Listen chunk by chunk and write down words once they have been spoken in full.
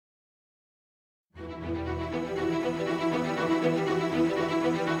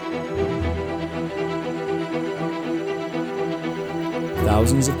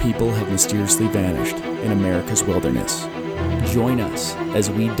thousands of people have mysteriously vanished in America's wilderness. Join us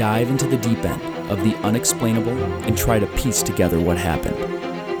as we dive into the deep end of the unexplainable and try to piece together what happened.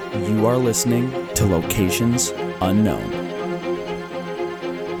 You are listening to Locations Unknown.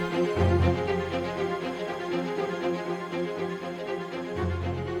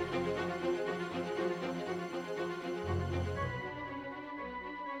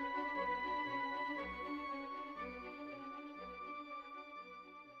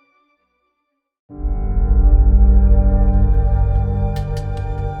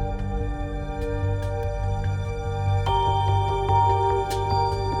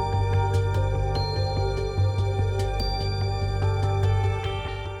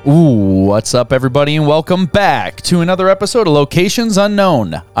 Ooh, what's up, everybody, and welcome back to another episode of Locations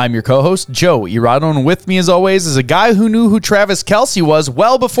Unknown. I'm your co-host, Joe Irado, and with me, as always, is a guy who knew who Travis Kelce was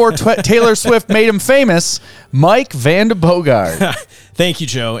well before Taylor Swift made him famous, Mike Van de Bogart. Thank you,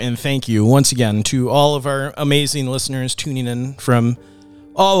 Joe, and thank you once again to all of our amazing listeners tuning in from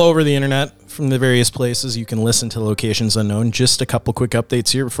all over the internet, from the various places you can listen to Locations Unknown. Just a couple quick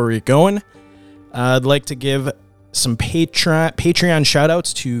updates here before we get going. I'd like to give some Patreon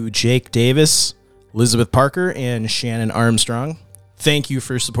shout-outs to Jake Davis, Elizabeth Parker, and Shannon Armstrong. Thank you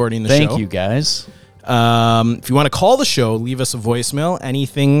for supporting the show. Thank you, guys. If you want to call the show, leave us a voicemail.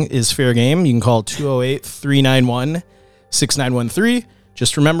 Anything is fair game. You can call 208-391-6913.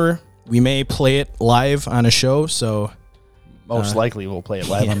 Just remember, we may play it live on a show, so Most likely we'll play it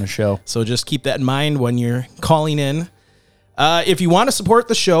live on the show. So just keep that in mind when you're calling in. If you want to support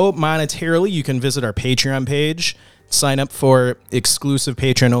the show monetarily, you can visit our Patreon page, sign up for exclusive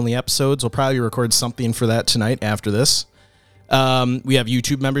Patreon-only episodes. We'll probably record something for that tonight after this. We have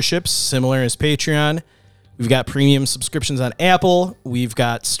YouTube memberships, similar as Patreon. We've got premium subscriptions on Apple. We've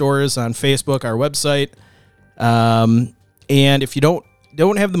got stores on Facebook, our website. And if you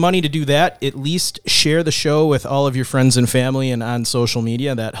don't have the money to do that, at least share the show with all of your friends and family and on social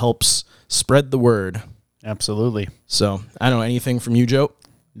media. That helps spread the word. Absolutely. So, I don't know, anything from you, Joe?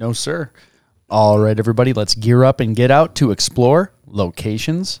 No, sir. All right, everybody, let's gear up and get out to explore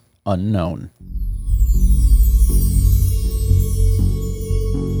Locations Unknown.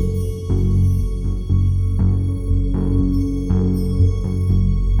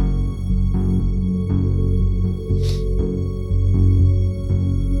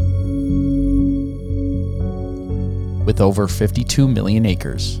 With over 52 million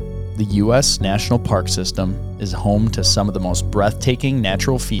acres, the U.S. National Park System is home to some of the most breathtaking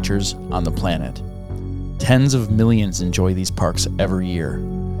natural features on the planet. Tens of millions enjoy these parks every year.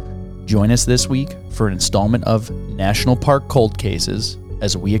 Join us this week for an installment of National Park Cold Cases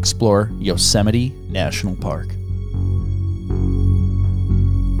as we explore Yosemite National Park.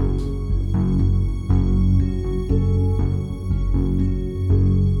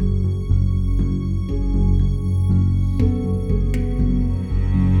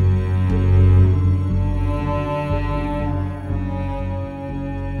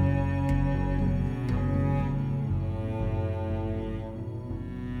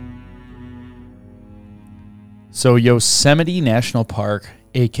 So Yosemite National Park,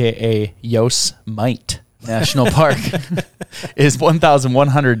 a.k.a. Yosemite National Park, is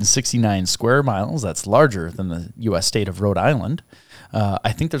 1,169 square miles. That's larger than the U.S. state of Rhode Island.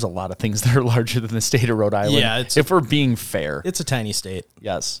 I think there's a lot of things that are larger than the state of Rhode Island, if we're being fair. It's a tiny state.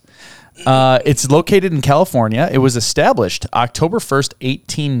 Yes. It's located in California. It was established October 1st,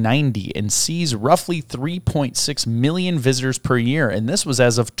 1890, and sees roughly 3.6 million visitors per year. And this was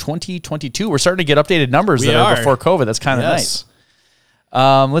as of 2022. We're starting to get updated numbers that are before COVID. That's kind of nice.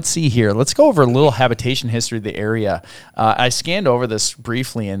 Let's see here. Let's go over a little habitation history of the area. I scanned over this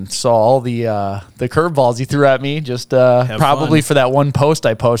briefly and saw all the curveballs you threw at me. Just probably fun for that one post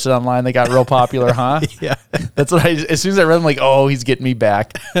I posted online that got real popular, huh? Yeah, that's what as soon as I read, I'm like, oh, he's getting me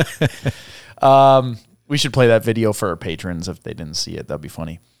back. We should play that video for our patrons if they didn't see it. That'd be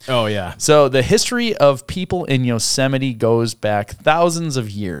funny. Oh, yeah. So the history of people in Yosemite goes back thousands of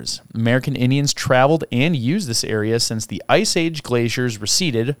years. American Indians traveled and used this area since the Ice Age glaciers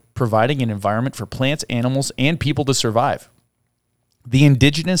receded, providing an environment for plants, animals, and people to survive. The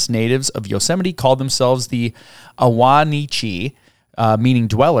indigenous natives of Yosemite called themselves the Awanichi, meaning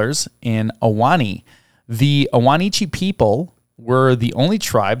dwellers, and Awani. The Awanichi people were the only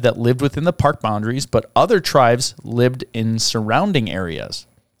tribe that lived within the park boundaries, but other tribes lived in surrounding areas.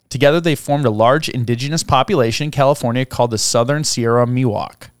 Together, they formed a large indigenous population in California called the Southern Sierra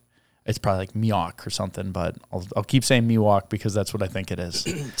Miwok. It's probably like Miwok or something, but I'll keep saying Miwok because that's what I think it is.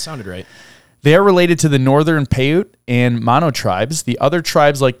 Sounded right. They are related to the Northern Paiute and Mono tribes. The other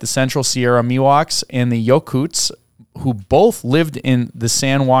tribes like the Central Sierra Miwoks and the Yokuts who both lived in the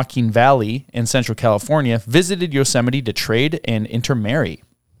San Joaquin Valley in Central California, visited Yosemite to trade and intermarry.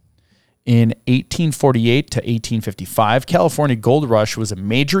 In 1848 to 1855, California Gold Rush was a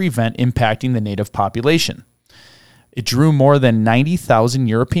major event impacting the native population. It drew more than 90,000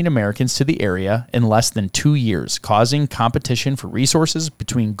 European Americans to the area in less than 2 years, causing competition for resources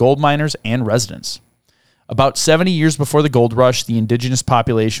between gold miners and residents. About 70 years before the gold rush, the indigenous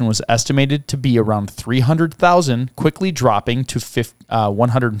population was estimated to be around 300,000, quickly dropping to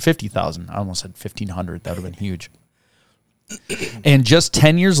 150,000. I almost said 1,500. That would have been huge. And just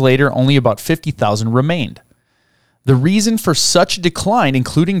 10 years later, only about 50,000 remained. The reason for such a decline,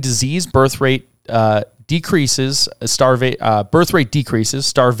 including disease, birth rate decreases,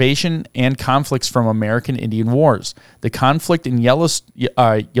 starvation, and conflicts from American Indian wars. The conflict in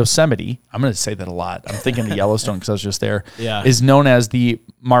Yosemite, I'm going to say that a lot. I'm thinking of Yellowstone because I was just there, is known as the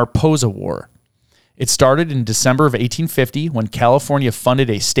Mariposa War. It started in December of 1850 when California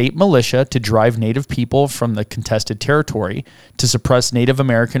funded a state militia to drive Native people from the contested territory to suppress Native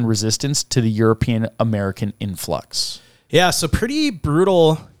American resistance to the European American influx. Yeah, so pretty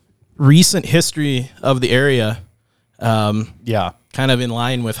brutal recent history of the area. Kind of in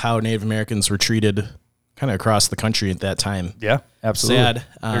line with how Native Americans were treated kind of across the country at that time. Yeah, absolutely. Sad.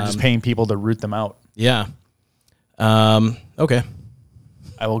 They're just paying people to root them out. Yeah. Okay.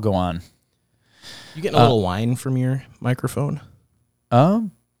 I will go on. You getting a little whine from your microphone?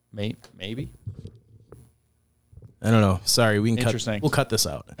 Maybe. I don't know. Sorry, Interesting. We'll cut this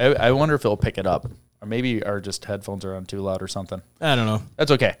out. I wonder if it'll pick it up. Or maybe our just headphones are on too loud or something. I don't know.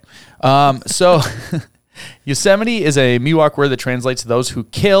 That's okay. So Yosemite is a Miwok word that translates to those who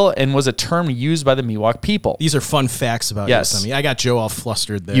kill and was a term used by the Miwok people. These are fun facts about Yosemite. I got Joe all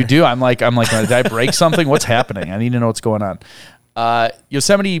flustered there. You do? I'm like, did I break something? What's happening? I need to know what's going on.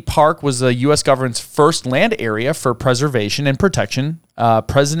 Yosemite Park was the U.S. government's first land area for preservation and protection.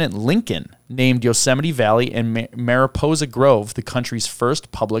 President Lincoln named Yosemite Valley and Mariposa Grove the country's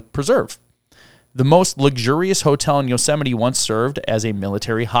first public preserve. The most luxurious hotel in Yosemite once served as a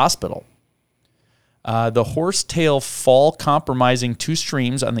military hospital. The Horsetail Fall, comprising two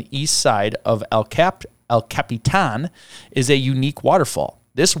streams on the east side of El Capitan, is a unique waterfall.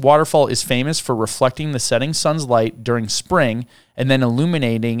 This waterfall is famous for reflecting the setting sun's light during spring and then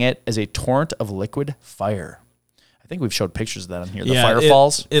illuminating it as a torrent of liquid fire. I think we've showed pictures of that on here. The fire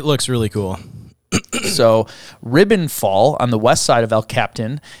falls. It looks really cool. So, Ribbon Fall on the west side of El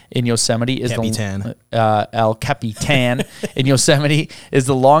Capitan in Yosemite is El Capitan in Yosemite is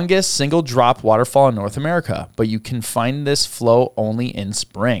the longest single drop waterfall in North America, but you can find this flow only in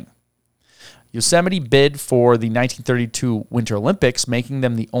spring. Yosemite bid for the 1932 Winter Olympics, making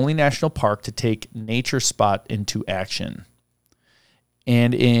them the only national park to take nature spot into action.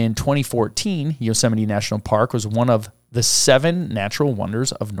 And in 2014, Yosemite National Park was one of the 7 natural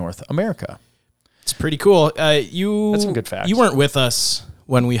wonders of North America. It's pretty cool. That's some good facts. You weren't with us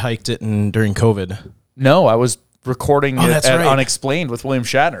when we hiked it during COVID. No, I was recording it at right. Unexplained with William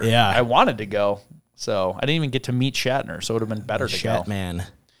Shatner. Yeah. I wanted to go, so I didn't even get to meet Shatner, so it would have been better to go. Man.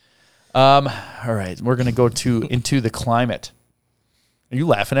 All right, we're going to go into the climate. Are you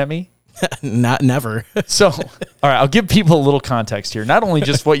laughing at me? Never. So, all right, I'll give people a little context here. Not only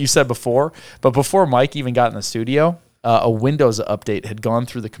just what you said before, but before Mike even got in the studio, a Windows update had gone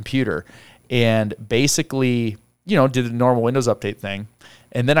through the computer and basically, did the normal Windows update thing.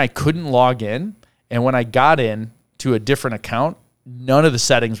 And then I couldn't log in. And when I got in to a different account, none of the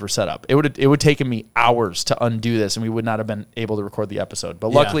settings were set up. It would taken me hours to undo this, and we would not have been able to record the episode.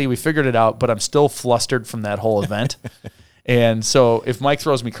 But luckily, we figured it out. But I'm still flustered from that whole event. And so if Mike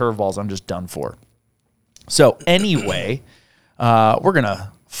throws me curveballs, I'm just done for. So anyway, we're going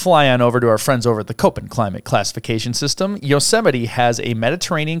to fly on over to our friends over at the Köppen Climate Classification System. Yosemite has a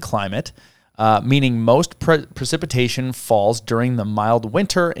Mediterranean climate, meaning most precipitation falls during the mild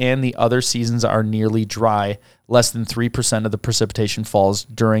winter and the other seasons are nearly dry. Less than 3% of the precipitation falls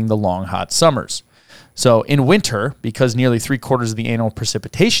during the long, hot summers. So in winter, because nearly 3/4 of the annual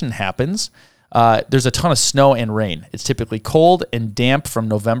precipitation happens, there's a ton of snow and rain. It's typically cold and damp from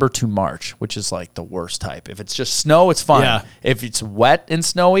November to March, which is like the worst type. If it's just snow, it's fine. Yeah. If it's wet and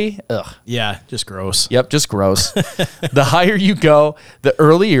snowy, ugh. Yeah, just gross. Yep, just gross. The higher you go, the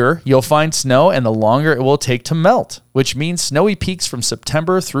earlier you'll find snow and the longer it will take to melt, which means snowy peaks from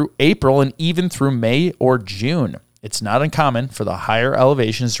September through April and even through May or June. It's not uncommon for the higher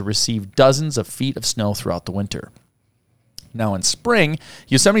elevations to receive dozens of feet of snow throughout the winter. Now in spring,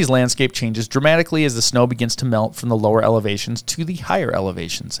 Yosemite's landscape changes dramatically as the snow begins to melt from the lower elevations to the higher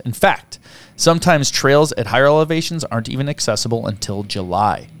elevations. In fact, sometimes trails at higher elevations aren't even accessible until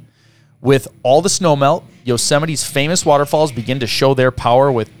July. With all the snow melt, Yosemite's famous waterfalls begin to show their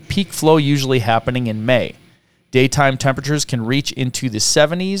power, with peak flow usually happening in May. Daytime temperatures can reach into the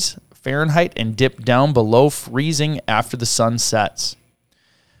 70s Fahrenheit and dip down below freezing after the sun sets.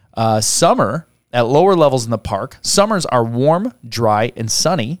 Summer, at lower levels in the park, summers are warm, dry, and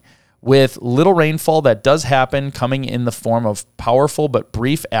sunny, with little rainfall that does happen, coming in the form of powerful but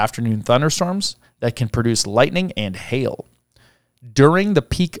brief afternoon thunderstorms that can produce lightning and hail. During the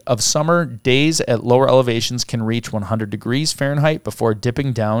peak of summer, days at lower elevations can reach 100 degrees Fahrenheit before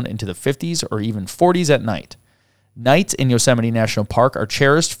dipping down into the 50s or even 40s at night. Nights in Yosemite National Park are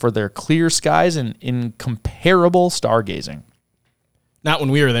cherished for their clear skies and incomparable stargazing. Not when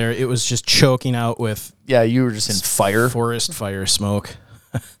we were there. It was just choking out with Yeah, you were just in fire. forest fire smoke.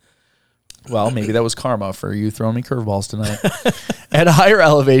 Well, maybe that was karma for you throwing me curveballs tonight. At higher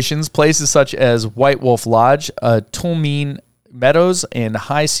elevations, places such as White Wolf Lodge, Tulmine Meadows, and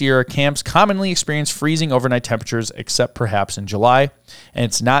High Sierra camps commonly experience freezing overnight temperatures, except perhaps in July, and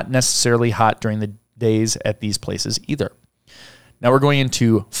it's not necessarily hot during the days at these places either. Now we're going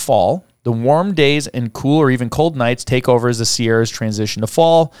into fall. The warm days and cool or even cold nights take over as the Sierras transition to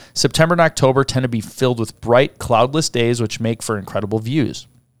fall. September and October tend to be filled with bright, cloudless days, which make for incredible views.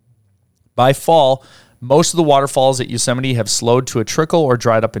 By fall, most of the waterfalls at Yosemite have slowed to a trickle or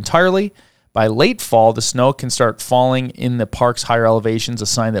dried up entirely. By late fall, the snow can start falling in the park's higher elevations, a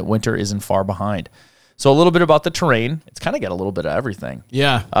sign that winter isn't far behind. So a little bit about the terrain. It's kind of got a little bit of everything.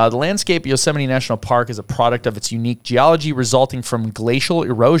 Yeah. The landscape of Yosemite National Park is a product of its unique geology resulting from glacial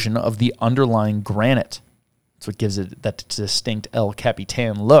erosion of the underlying granite. That's what gives it that distinct El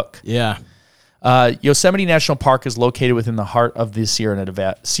Capitan look. Yeah. Yosemite National Park is located within the heart of the Sierra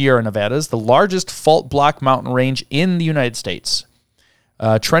Nevadas, the largest fault block mountain range in the United States.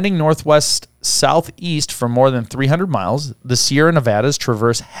 Trending northwest-southeast for more than 300 miles, the Sierra Nevadas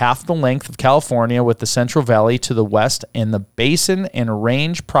traverse half the length of California, with the Central Valley to the west and the Basin and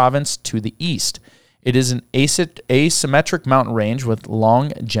Range Province to the east. It is an asymmetric mountain range with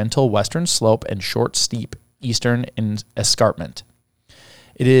long, gentle western slope and short, steep eastern escarpment.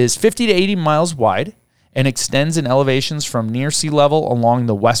 It is 50 to 80 miles wide and extends in elevations from near sea level along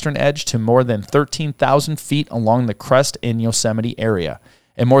the western edge to more than 13,000 feet along the crest in Yosemite area,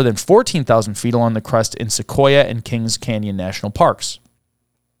 and more than 14,000 feet along the crest in Sequoia and Kings Canyon National Parks.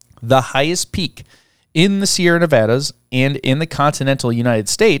 The highest peak in the Sierra Nevadas and in the continental United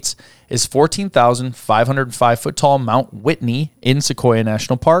States is 14,505-foot tall Mount Whitney in Sequoia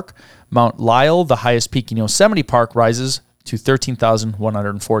National Park. Mount Lyell, the highest peak in Yosemite Park, rises to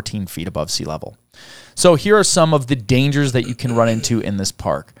 13,114 feet above sea level. So here are some of the dangers that you can run into in this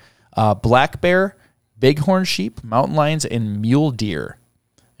park. Black bear, bighorn sheep, mountain lions, and mule deer.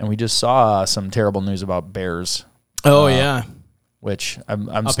 And we just saw some terrible news about bears. Oh, yeah. Which I'm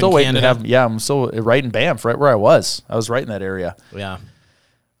Up still in waiting Canada. to have. Yeah, I'm still right in Banff, right where I was. I was right in that area. Yeah.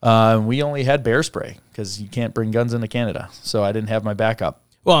 We only had bear spray because you can't bring guns into Canada. So I didn't have my backup.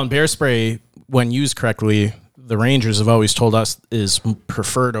 Well, and bear spray, when used correctly, the rangers have always told us is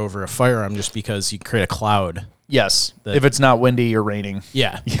preferred over a firearm just because you create a cloud. Yes, if it's not windy or raining.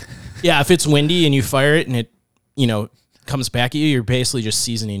 Yeah. Yeah, if it's windy and you fire it and it, comes back at you, you're basically just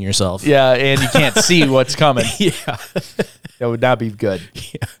seasoning yourself. Yeah, and you can't see what's coming. Yeah. That would not be good.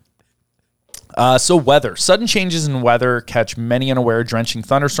 So weather. Sudden changes in weather catch many unaware. Drenching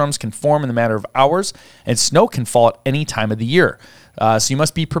thunderstorms can form in the matter of hours, and snow can fall at any time of the year. So you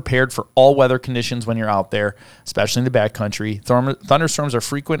must be prepared for all weather conditions when you're out there, especially in the backcountry. Thunderstorms are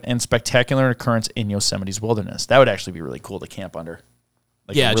frequent and spectacular in occurrence in Yosemite's wilderness. That would actually be really cool to camp under.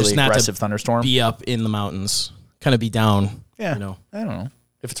 Like a really just not aggressive to thunderstorm. be up in the mountains, kind of be down. Yeah, I don't know.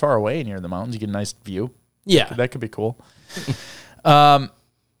 If it's far away near the mountains, you get a nice view. Yeah. That could be cool.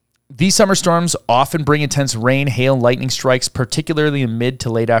 These summer storms often bring intense rain, hail, and lightning strikes, particularly in mid to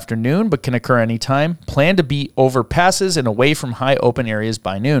late afternoon, but can occur anytime. Plan to be over passes and away from high open areas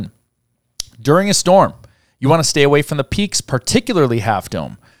by noon. During a storm, you want to stay away from the peaks, particularly Half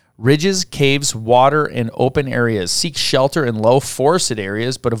Dome. Ridges, caves, water, and open areas. Seek shelter in low forested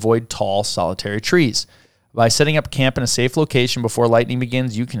areas, but avoid tall, solitary trees. By setting up camp in a safe location before lightning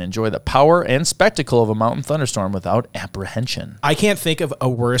begins, you can enjoy the power and spectacle of a mountain thunderstorm without apprehension. I can't think of a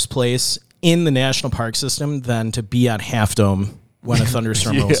worse place in the national park system than to be on Half Dome when a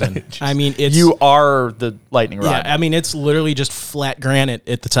thunderstorm rolls in. I mean, it's... You are the lightning rod. Yeah, I mean, it's literally just flat granite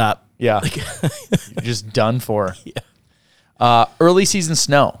at the top. Yeah. You're just done for. Yeah. Early season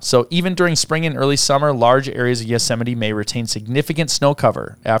snow. So even during spring and early summer, large areas of Yosemite may retain significant snow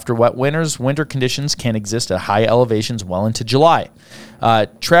cover. After wet winters, winter conditions can exist at high elevations well into July.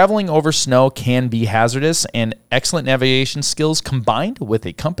 Traveling over snow can be hazardous, and excellent navigation skills combined with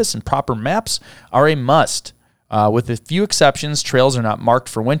a compass and proper maps are a must. With a few exceptions, trails are not marked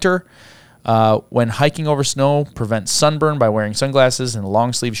for winter. When hiking over snow, prevent sunburn by wearing sunglasses and a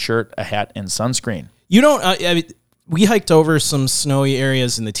long-sleeve shirt, a hat, and sunscreen. You don't. We hiked over some snowy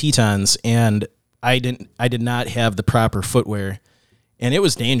areas in the Tetons, and I did not have the proper footwear, and it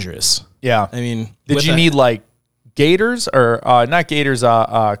was dangerous. Yeah. I mean, did you need like gaiters or not gaiters?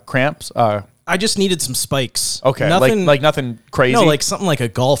 Cramps. I just needed some spikes. Okay, nothing, like nothing crazy. No, like something like a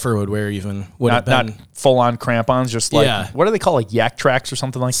golfer would wear. Even would have been not full on crampons. Just like what do they call, like yak tracks or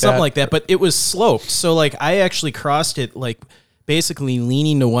something like that? Something like that. But it was sloped, so like I actually crossed it like basically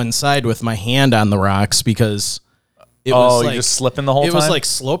leaning to one side with my hand on the rocks because. It was you're just slipping the whole time? It was like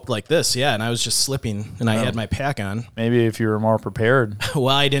sloped like this, yeah, and I was just slipping, and I had my pack on. Maybe if you were more prepared. Well,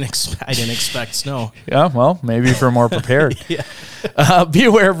 I didn't expect snow. Yeah, well, maybe if you're more prepared. Be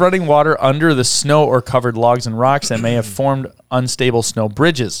aware of running water under the snow or covered logs and rocks that may have formed unstable snow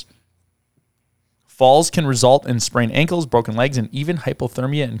bridges. Falls can result in sprained ankles, broken legs, and even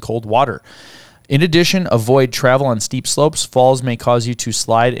hypothermia in cold water. In addition, avoid travel on steep slopes. Falls may cause you to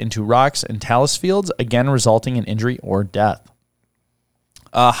slide into rocks and talus fields, again resulting in injury or death.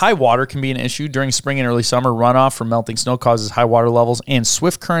 High water can be an issue. During spring and early summer, runoff from melting snow causes high water levels and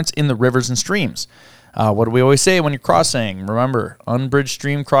swift currents in the rivers and streams. What do we always say when you're crossing? Remember, unbridged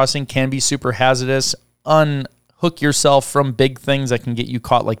stream crossing can be super hazardous. Unhook yourself from big things that can get you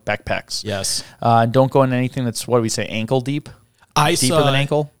caught, like backpacks. Yes. Don't go in anything that's, what do we say, ankle deep? I Deeper saw than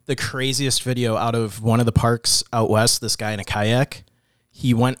ankle? The craziest video out of one of the parks out west. This guy in a kayak,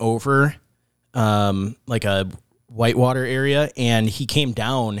 he went over like a whitewater area, and he came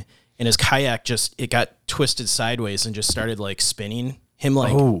down, and his kayak it got twisted sideways and just started like spinning him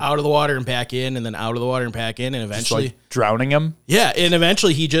like out of the water and back in, and then out of the water and back in, and eventually just, like, drowning him. Yeah, and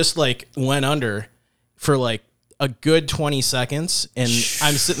eventually he just like went under for like a good 20 seconds, and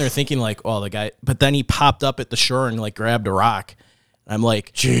I'm sitting there thinking like, oh, the guy, but then he popped up at the shore and like grabbed a rock. I'm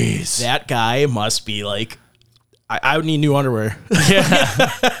like, jeez, that guy must be like, I would need new underwear.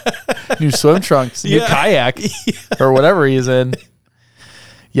 Yeah. New swim trunks, new kayak, or whatever he's in.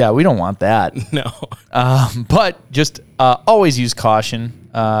 Yeah, we don't want that. No. But just always use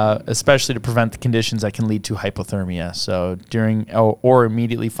caution, especially to prevent the conditions that can lead to hypothermia. So during or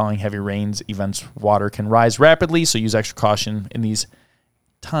immediately following heavy rains, events, water can rise rapidly, so use extra caution in these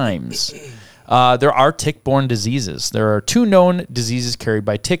times. There are tick-borne diseases. There are 2 known diseases carried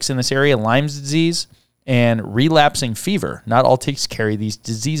by ticks in this area: Lyme's disease and relapsing fever. Not all ticks carry these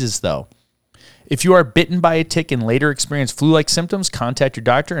diseases, though. If you are bitten by a tick and later experience flu-like symptoms, contact your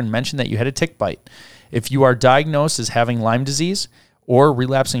doctor and mention that you had a tick bite. If you are diagnosed as having Lyme disease or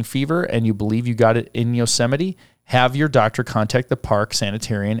relapsing fever and you believe you got it in Yosemite, have your doctor contact the park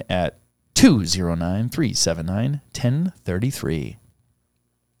sanitarian at 209-379-1033.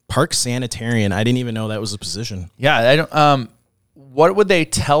 Park sanitarian. I didn't even know that was a position. Yeah, I don't. What would they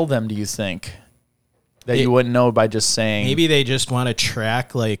tell them, do you think? That you wouldn't know by just saying? Maybe they just want to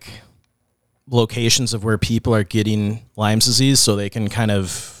track like locations of where people are getting Lyme's disease, so they can kind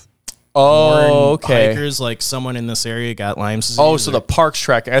of warn hikers like someone in this area got Lyme's disease. Oh, so the parks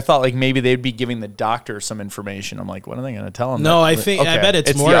track. I thought like maybe they'd be giving the doctor some information. I'm like, what are they going to tell him? No, I bet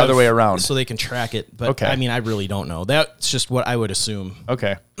it's more the other way around, so they can track it. But I mean, I really don't know. That's just what I would assume.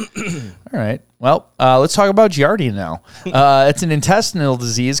 Okay. All right. Well, let's talk about Giardia now. It's an intestinal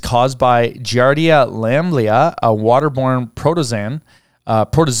disease caused by Giardia lamblia, a waterborne protozoan.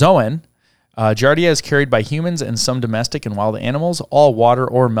 Giardia is carried by humans and some domestic and wild animals. All water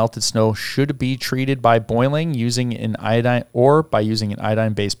or melted snow should be treated by boiling using an iodine or by using an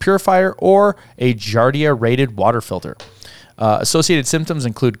iodine-based purifier or a Giardia-rated water filter. Associated symptoms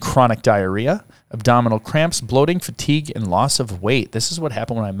include chronic diarrhea, abdominal cramps, bloating, fatigue, and loss of weight. This is what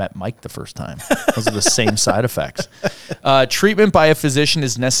happened when I met Mike the first time. Those are the same side effects. Treatment by a physician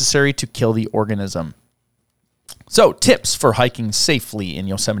is necessary to kill the organism. So, tips for hiking safely in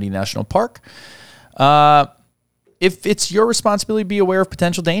Yosemite National Park. If it's your responsibility, be aware of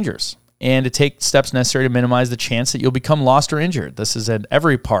potential dangers and to take steps necessary to minimize the chance that you'll become lost or injured. This is at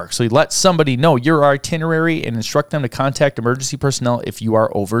every park. So you let somebody know your itinerary and instruct them to contact emergency personnel if you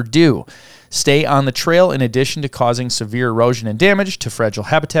are overdue. Stay on the trail. In addition to causing severe erosion and damage to fragile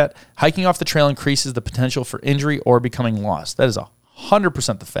habitat, hiking off the trail increases the potential for injury or becoming lost. That is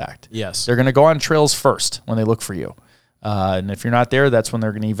 100% the fact. Yes. They're going to go on trails first when they look for you. And if you're not there, that's when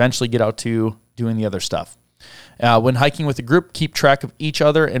they're going to eventually get out to doing the other stuff. When hiking with a group, keep track of each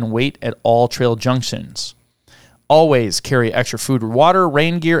other and wait at all trail junctions. Always carry extra food, water,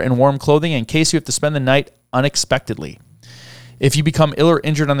 rain gear, and warm clothing in case you have to spend the night unexpectedly. If you become ill or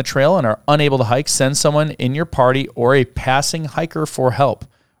injured on the trail and are unable to hike, send someone in your party or a passing hiker for help.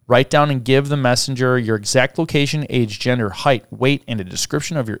 Write down and give the messenger your exact location, age, gender, height, weight, and a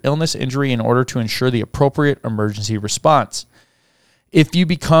description of your illness, injury in order to ensure the appropriate emergency response. If you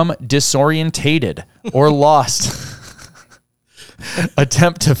become disorientated or lost,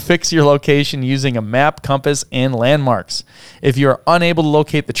 attempt to fix your location using a map, compass, and landmarks. If you are unable to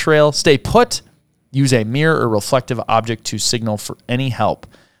locate the trail, stay put. Use a mirror or reflective object to signal for any help.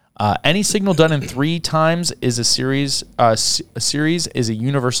 Any signal done in 3 times is a series. A series is a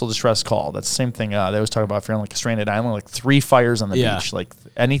universal distress call. That's the same thing they always talk about if you're on like a stranded island, like 3 fires on the beach, like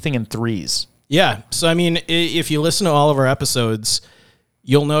anything in 3s. Yeah. So, I mean, if you listen to all of our episodes,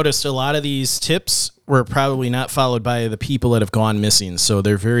 you'll notice a lot of these tips were probably not followed by the people that have gone missing. So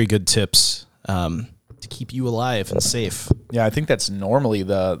they're very good tips to keep you alive and safe. Yeah, I think that's normally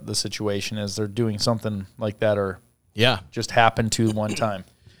the situation is they're doing something like that or just happened to one time.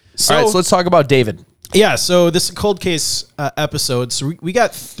 So, all right, so let's talk about David. Yeah, so this is a cold case episode. So we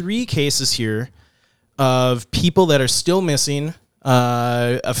got 3 cases here of people that are still missing,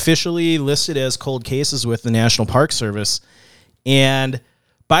 officially listed as cold cases with the National Park Service. And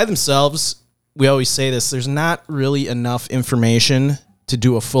by themselves, we always say this, there's not really enough information to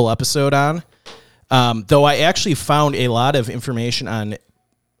do a full episode on. Though I actually found a lot of information on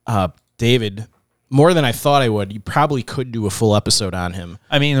David, more than I thought I would. You probably could do a full episode on him.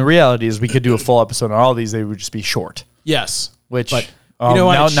 I mean, the reality is we could do a full episode on all these. They would just be short. Yes. Which, but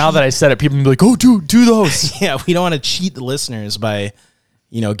now that I said it, people can be like, oh, do those. Yeah, we don't want to cheat the listeners by,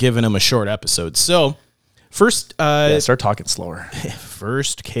 giving them a short episode. So, first... start talking slower.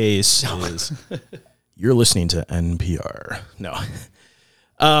 First case is... You're listening to NPR. No.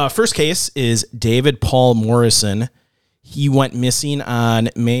 First case is David Paul Morrison. He went missing on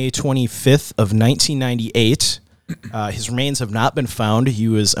May 25th of 1998. His remains have not been found. He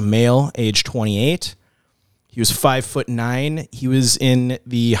was a male, age 28. He was 5'9". He was in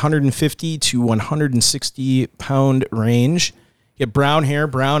the 150 to 160 pound range. He had brown hair,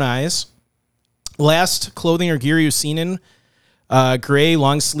 brown eyes. Last clothing or gear he was seen in, gray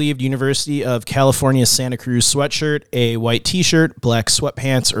long-sleeved University of California Santa Cruz sweatshirt, a white t-shirt, black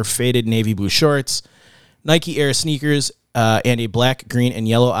sweatpants or faded navy blue shorts, Nike Air sneakers, and a black, green, and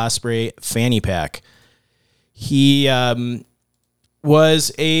yellow Osprey fanny pack. He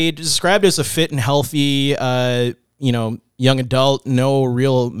was described as a fit and healthy, young adult, no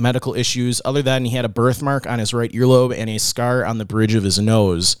real medical issues, other than he had a birthmark on his right earlobe and a scar on the bridge of his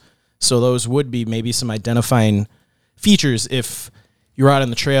nose. So those would be maybe some identifying features if you're out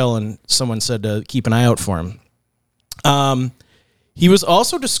on the trail and someone said to keep an eye out for him. He was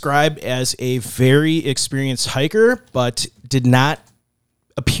also described as a very experienced hiker, but did not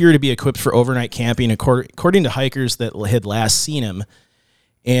appear to be equipped for overnight camping, according to hikers that had last seen him.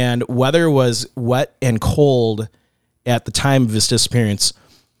 And weather was wet and cold at the time of his disappearance.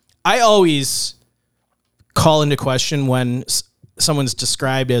 I always call into question when someone's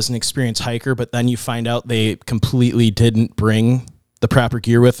described as an experienced hiker, but then you find out they completely didn't bring the proper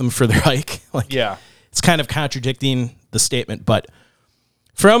gear with them for their hike. It's kind of contradicting the statement, but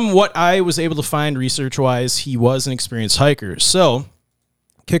from what I was able to find research-wise, he was an experienced hiker. So,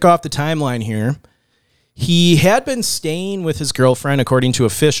 kick off the timeline here. He had been staying with his girlfriend, according to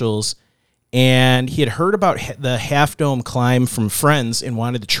officials, and he had heard about the Half Dome climb from friends and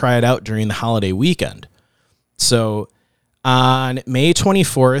wanted to try it out during the holiday weekend. So, on May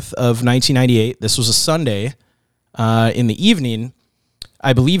 24th of 1998, this was a Sunday, in the evening,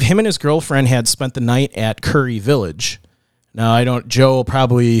 I believe him and his girlfriend had spent the night at Curry Village. Now, Joe will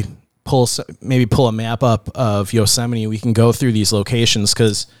probably pull a map up of Yosemite. We can go through these locations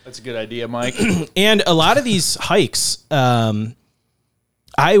because that's a good idea, Mike. And a lot of these hikes, we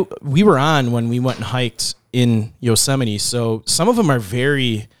were on when we went and hiked in Yosemite. So some of them are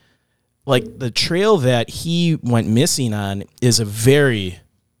very, like the trail that he went missing on is a very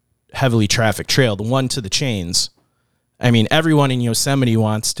heavily trafficked trail. The one to the chains. I mean, everyone in Yosemite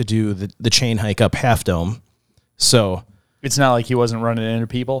wants to do the chain hike up Half Dome. So it's not like he wasn't running into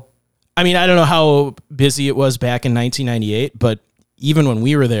people. I mean, I don't know how busy it was back in 1998, but even when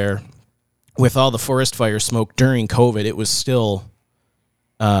we were there with all the forest fire smoke during COVID, it was still,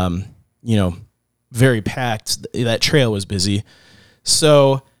 very packed. That trail was busy.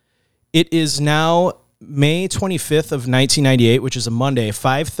 So it is now May 25th of 1998, which is a Monday,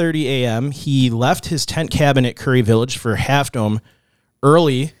 5:30 a.m. He left his tent cabin at Curry Village for Half Dome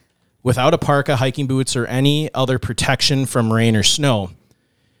early without a parka, hiking boots, or any other protection from rain or snow.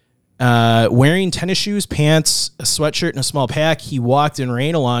 Wearing tennis shoes, pants, a sweatshirt, and a small pack, he walked in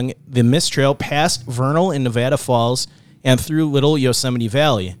rain along the mist trail past Vernal and Nevada Falls and through Little Yosemite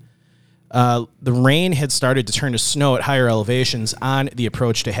Valley. The rain had started to turn to snow at higher elevations on the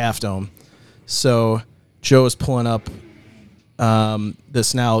approach to Half Dome. So Joe is pulling up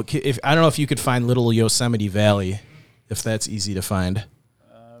this now. I don't know if you could find Little Yosemite Valley, if that's easy to find.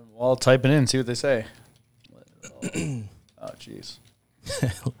 Well, I'll type it in and see what they say. Oh, jeez.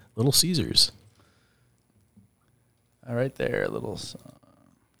 Little Caesars. All right there, little.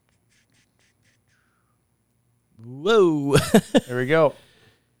 Whoa. There we go.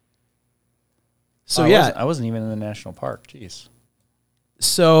 So, I wasn't even in the national park. Jeez.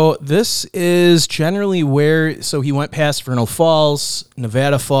 So this is generally where, so he went past Vernal Falls,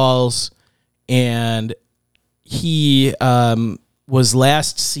 Nevada Falls, and he was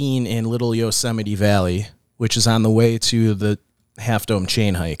last seen in Little Yosemite Valley, which is on the way to the Half Dome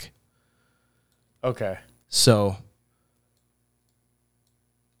chain hike. Okay. So.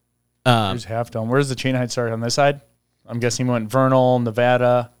 Here's Half Dome. Where's the chain hike start? On this side? I'm guessing he went Vernal,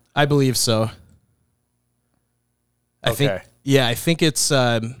 Nevada. I believe so. I think it's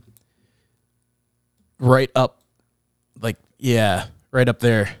right up, right up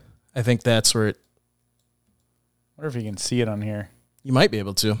there. I think that's where it. I wonder if you can see it on here. You might be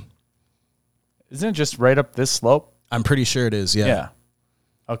able to. Isn't it just right up this slope? I'm pretty sure it is, yeah. Yeah.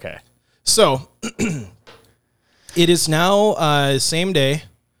 Okay. So, it is now same day,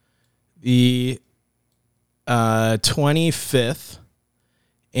 the 25th,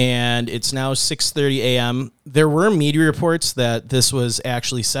 and it's now 6:30 a.m. There were media reports that this was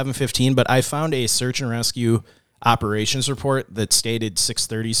actually 7:15, but I found a search and rescue operations report that stated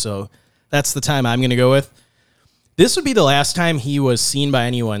 6:30, so that's the time I'm going to go with. This would be the last time he was seen by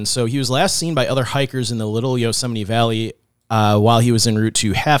anyone. So he was last seen by other hikers in the Little Yosemite Valley while he was en route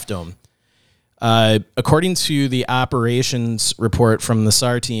to Half Dome. According to the operations report from the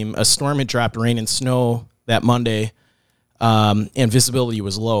SAR team, a storm had dropped rain and snow that Monday, and visibility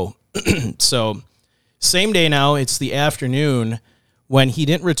was low. So same day now, it's the afternoon. When he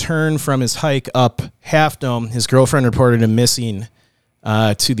didn't return from his hike up Half Dome, his girlfriend reported him missing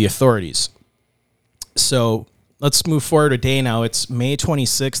to the authorities. So let's move forward a day now. It's May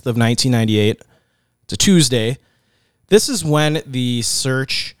 26th of 1998. It's a Tuesday. This is when the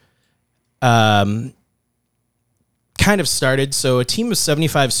search kind of started. So a team of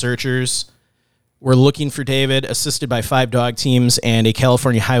 75 searchers were looking for David, assisted by 5 dog teams and a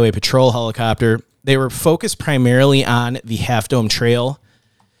California Highway Patrol helicopter. They were focused primarily on the Half Dome Trail.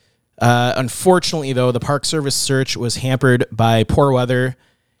 Unfortunately, though, the Park Service search was hampered by poor weather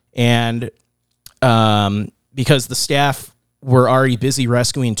and because the staff were already busy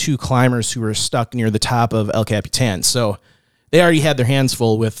rescuing 2 climbers who were stuck near the top of El Capitan. So they already had their hands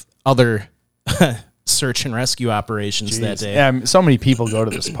full with other search and rescue operations that day. Yeah, so many people go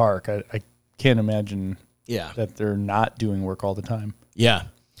to this park. I can't imagine that they're not doing work all the time. Yeah.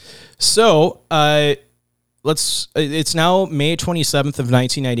 So it's now May 27th of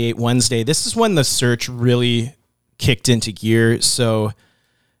 1998, Wednesday. This is when the search really kicked into gear. So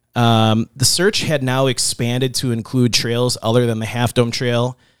the search had now expanded to include trails other than the Half Dome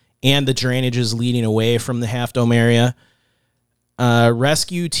Trail and the drainages leading away from the Half Dome area.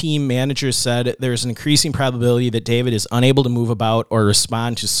 Rescue team managers said there's an increasing probability that David is unable to move about or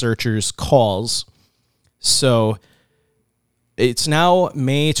respond to searchers' calls. So it's now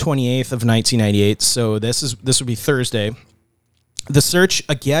May 28th of 1998. So this would be Thursday. The search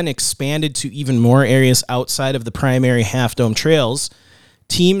again expanded to even more areas outside of the primary Half Dome trails.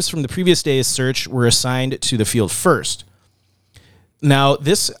 Teams from the previous day's search were assigned to the field first. Now,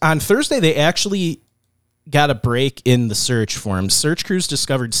 on Thursday, they actually got a break in the search for him. Search crews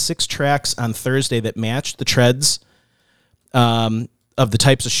discovered 6 tracks on Thursday that matched the treads of the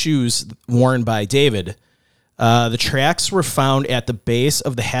types of shoes worn by David. The tracks were found at the base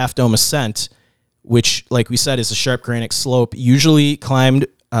of the Half Dome ascent, which, like we said, is a sharp granite slope, usually climbed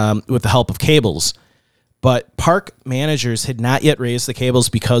with the help of cables. But park managers had not yet raised the cables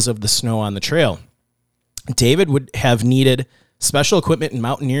because of the snow on the trail. David would have needed special equipment and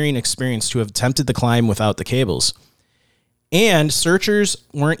mountaineering experience to have attempted the climb without the cables. And searchers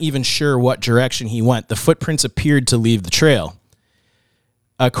weren't even sure what direction he went. The footprints appeared to leave the trail.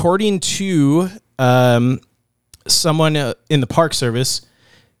 According to someone in the Park Service,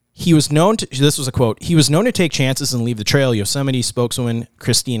 he was known to, this was a quote, he was known to take chances and leave the trail, Yosemite spokeswoman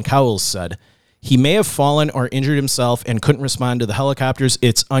Christine Cowles said. He may have fallen or injured himself and couldn't respond to the helicopters.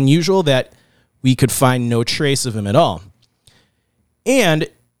 It's unusual that we could find no trace of him at all. And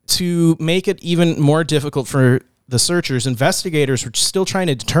To make it even more difficult for the searchers, investigators were still trying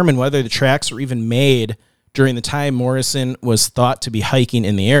to determine whether the tracks were even made during the time Morrison was thought to be hiking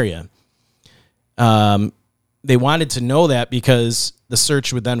in the area. They wanted to know that because the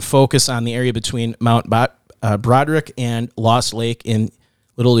search would then focus on the area between Mount Broderick and Lost Lake in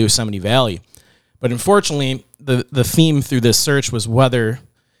Little Yosemite Valley. But unfortunately, the theme through this search was weather,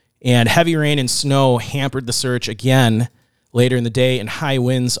 and heavy rain and snow hampered the search again later in the day, and high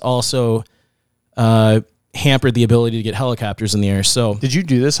winds also hampered the ability to get helicopters in the air. So, Did you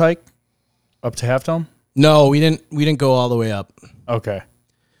do this hike up to Half Dome? no, we didn't go all the way up. Okay.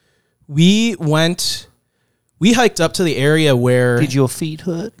 We hiked up to the area where your feet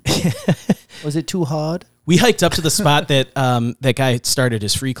hurt? Was it too hard? we hiked up to the spot that that guy started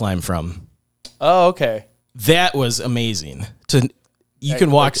his free climb from. Oh, okay. That was amazing. You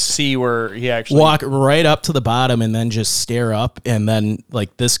can walk, see where he actually walk right up to the bottom and then just stare up, and then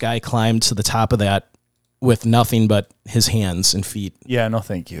like this guy climbed to the top of that with nothing but his hands and feet. Yeah, no,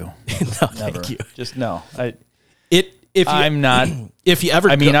 thank you. No, thank you. Just no. I'm not. If you ever,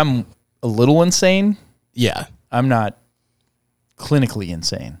 I'm a little insane. yeah, I'm not clinically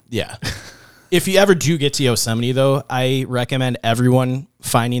insane. yeah. If you ever do get to Yosemite, though, I recommend everyone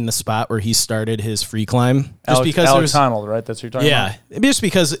finding the spot where he started his free climb. Alex Honnold, right? That's what you're talking about? Yeah, just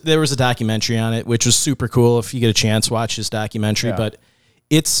because there was a documentary on it, which was super cool. If you get a chance, watch this documentary. Yeah. But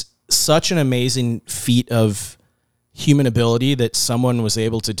it's such an amazing feat of human ability that someone was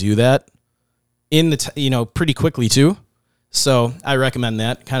able to do that in the pretty quickly too. So I recommend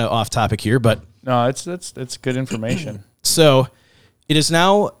that. Kind of off topic here, but No, it's good information. so it is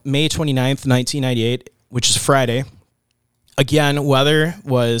now May 29th, 1998, which is Friday. Again, weather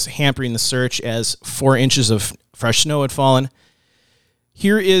was hampering the search as 4 inches of fresh snow had fallen.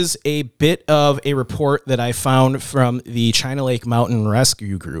 Here is a bit of a report that I found from the China Lake Mountain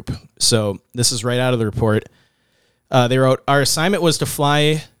Rescue Group. So this is right out of the report. They wrote, "Our assignment was to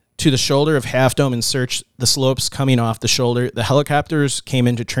fly to the shoulder of Half Dome and search the slopes coming off the shoulder. The helicopters came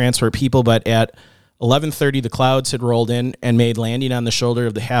in to transport people, but at 11:30, the clouds had rolled in and made landing on the shoulder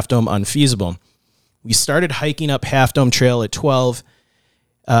of the Half Dome unfeasible. We started hiking up Half Dome Trail at 12.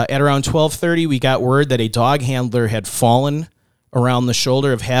 At around 12:30, we got word that a dog handler had fallen around the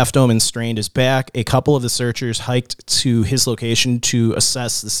shoulder of Half Dome and strained his back. A couple of the searchers hiked to his location to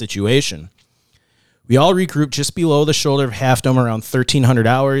assess the situation. We all regrouped just below the shoulder of Half Dome around 1300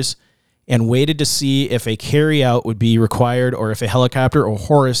 hours and waited to see if a carryout would be required or if a helicopter or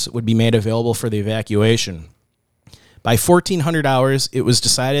horse would be made available for the evacuation. By 1400 hours, it was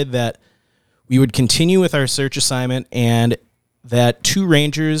decided that we would continue with our search assignment and that 2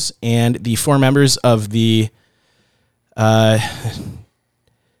 rangers and the 4 members of the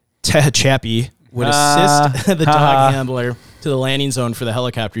Chappie would assist the dog handler to the landing zone for the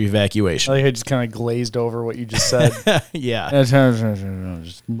helicopter evacuation. I think I just kind of glazed over what you just said. Yeah.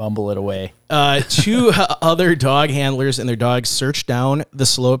 Just mumble it away. 2 other dog handlers and their dogs searched down the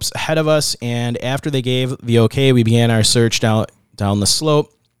slopes ahead of us, and after they gave the okay, we began our search down the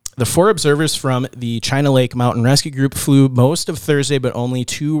slope. The 4 observers from the China Lake Mountain Rescue Group flew most of Thursday, but only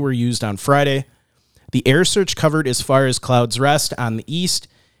 2 were used on Friday. The air search covered as far as Clouds Rest on the east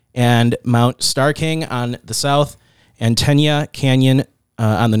and Mount Star King on the south, and Tenya Canyon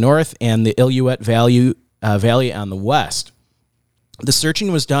on the north, and the Illilouette Valley on the west. The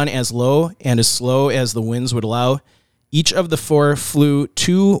searching was done as low and as slow as the winds would allow. Each of the 4 flew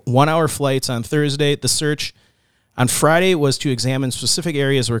 2 one-hour flights on Thursday. The search on Friday was to examine specific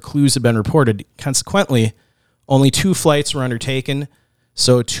areas where clues had been reported. Consequently, only 2 flights were undertaken,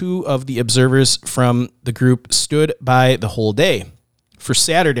 so 2 of the observers from the group stood by the whole day. For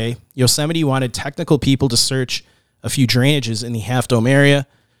Saturday, Yosemite wanted technical people to search a few drainages in the Half Dome area.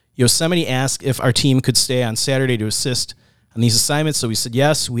 Yosemite asked if our team could stay on Saturday to assist on these assignments, so we said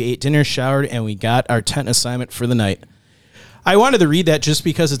yes. We ate dinner, showered, and we got our tent assignment for the night. I wanted to read that just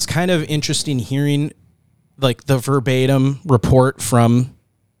because it's kind of interesting hearing like the verbatim report from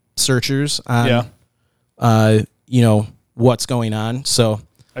searchers on what's going on. So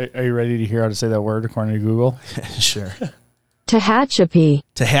Are you ready to hear how to say that word according to Google? sure. Tehachapi.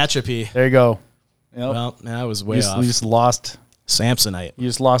 Tehachapi. There you go. Yep. Well, that was way off. You just lost. Samsonite. You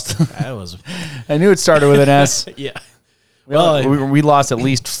just lost. That was. I knew it started with an S. Yeah. We lost at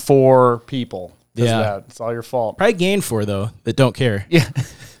least 4 people. Yeah. It's all your fault. Probably gained 4, though, that don't care. Yeah.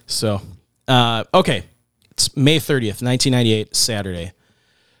 So, okay. It's May 30th, 1998, Saturday.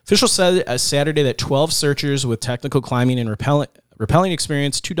 Officials said Saturday that 12 searchers with technical climbing and rappelling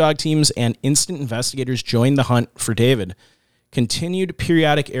experience, 2 dog teams, and instant investigators joined the hunt for David. Continued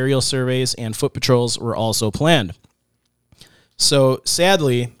periodic aerial surveys and foot patrols were also planned. So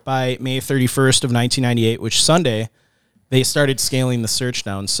sadly, by May 31st of 1998, which Sunday, they started scaling the search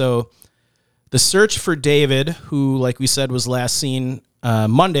down. So the search for David, who, like we said, was last seen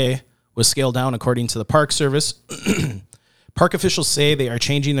Monday, was scaled down according to the Park Service. Park officials say they are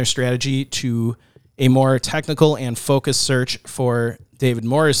changing their strategy to a more technical and focused search for David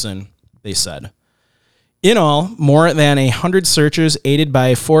Morrison, they said. In all, more than 100 searchers aided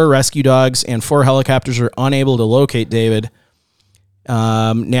by 4 rescue dogs and 4 helicopters were unable to locate David.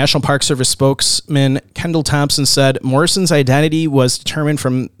 National Park Service spokesman Kendall Thompson said Morrison's identity was determined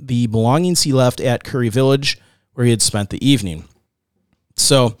from the belongings he left at Curry Village, where he had spent the evening.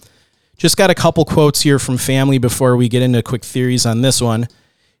 So, just got a couple quotes here from family before we get into quick theories on this one.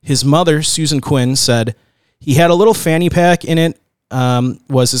 His mother, Susan Quinn, said, he had a little fanny pack in it,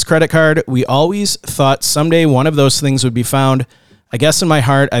 was his credit card. We always thought someday one of those things would be found. I guess in my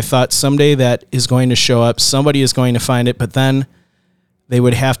heart, I thought someday that is going to show up. Somebody is going to find it, but then they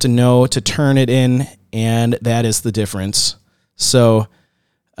would have to know to turn it in, and that is the difference. So,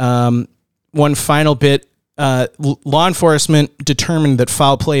 one final bit, law enforcement determined that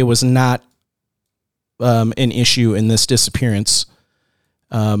foul play was not an issue in this disappearance.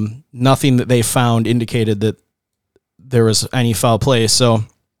 Nothing that they found indicated that there was any foul play. So, I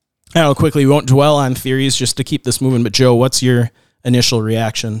don't know, quickly, we won't dwell on theories just to keep this moving, but Joe, what's your initial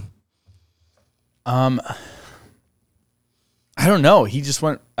reaction? I don't know. He just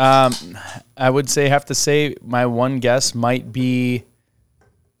went. I would have to say my one guess might be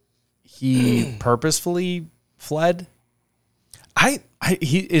he purposefully fled.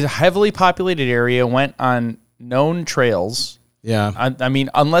 He is a heavily populated area, went on known trails. Yeah. I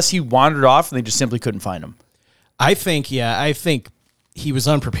mean, unless he wandered off and they just simply couldn't find him. I think he was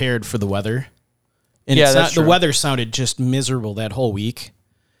unprepared for the weather. And yeah, that's true. The weather sounded just miserable that whole week.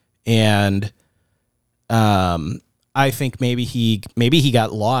 And I think maybe he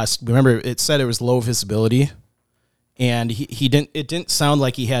got lost. Remember, it said it was low visibility, and it didn't sound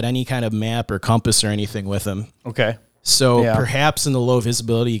like he had any kind of map or compass or anything with him. Okay. So yeah. Perhaps in the low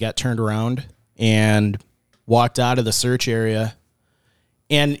visibility, he got turned around and walked out of the search area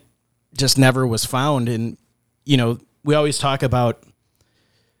and just never was found. And, we always talk about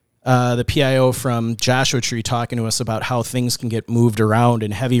the PIO from Joshua Tree talking to us about how things can get moved around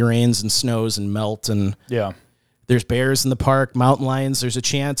in heavy rains and snows and melt. And yeah. There's bears in the park, mountain lions. There's a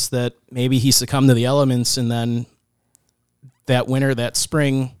chance that maybe he succumbed to the elements, and then that winter, that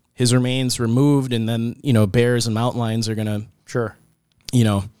spring, his remains were moved, and then, bears and mountain lions are going to... Sure.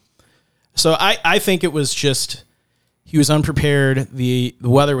 So I think it was just he was unprepared. The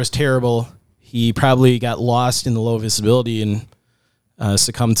weather was terrible. He probably got lost in the low visibility and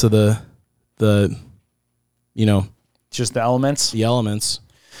succumbed to the just the elements. The elements.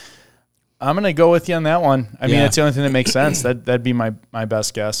 I'm going to go with you on that one. I mean, that's the only thing that makes sense. That'd be my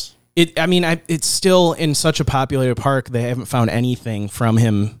best guess. It's still in such a populated park. They haven't found anything from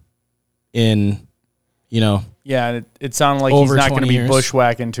him in, Yeah, it sounded like he's not going to be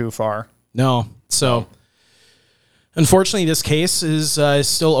bushwhacking too far. No. So, unfortunately, this case is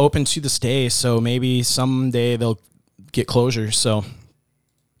still open to this day. So maybe someday they'll get closure. So,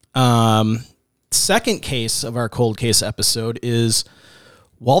 second case of our cold case episode is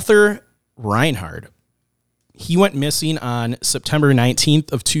Walter Reinhard. He went missing on September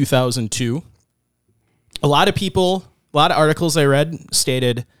 19th of 2002. A lot of articles I read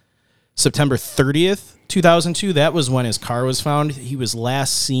stated September 30th, 2002. That was when his car was found. He was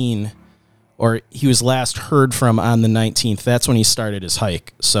last seen, or he was last heard from on the 19th. That's when he started his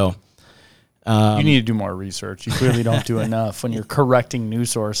hike. So you need to do more research. You clearly don't do enough when you're correcting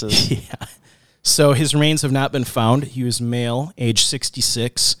news sources. Yeah. So his remains have not been found. He was male, age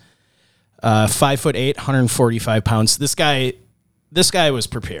 66, 5'8", 145 pounds. This guy was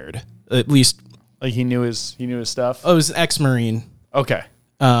prepared. At least, like he knew his stuff. Oh, he was an ex-Marine. Okay.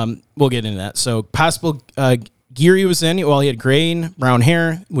 We'll get into that. So possible gear he was in. Well, he had gray and brown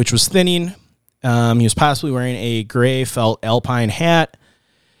hair, which was thinning. He was possibly wearing a gray felt alpine hat,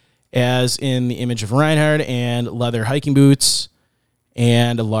 as in the image of Reinhard, and leather hiking boots,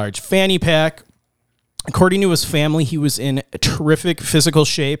 and a large fanny pack. According to his family, he was in terrific physical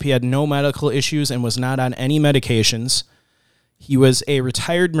shape. He had no medical issues and was not on any medications. He was a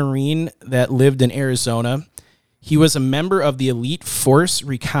retired Marine that lived in Arizona. He was a member of the Elite Force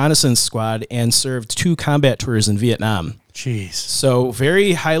Reconnaissance Squad and served 2 combat tours in Vietnam. Jeez. So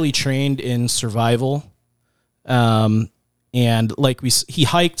very highly trained in survival. And like he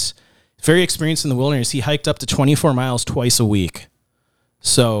hiked, very experienced in the wilderness. He hiked up to 24 miles twice a week.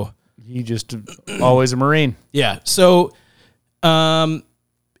 So he just always a Marine. Yeah. So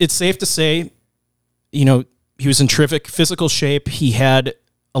it's safe to say, he was in terrific physical shape. He had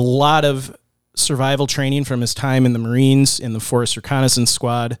a lot of survival training from his time in the Marines, in the Forest Reconnaissance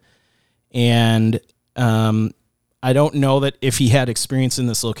Squad. And I don't know that if he had experience in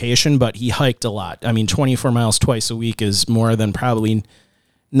this location, but he hiked a lot. I mean, 24 miles twice a week is more than probably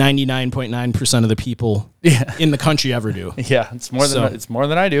 99.9% of the people in the country ever do. Yeah, it's more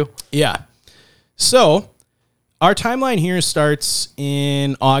than I do. Yeah. So our timeline here starts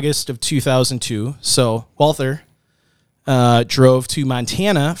in August of 2002. So Walther drove to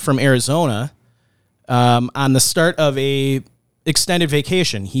Montana from Arizona on the start of a extended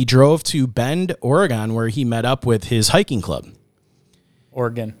vacation. He drove to Bend, Oregon, where he met up with his hiking club.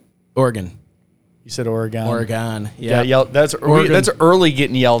 Oregon. You said Oregon. Oregon. Yeah. That's early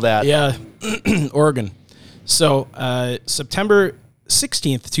getting yelled at. Yeah. Oregon. So September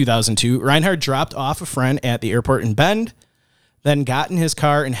 16th, 2002, Reinhardt dropped off a friend at the airport in Bend, then got in his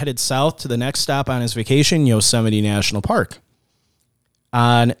car and headed south to the next stop on his vacation, Yosemite National Park.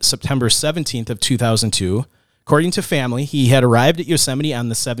 On September 17th of 2002, according to family, he had arrived at Yosemite on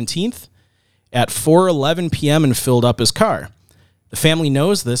the 17th at 4:11 p.m. and filled up his car. The family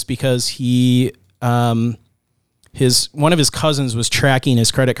knows this because one of his cousins was tracking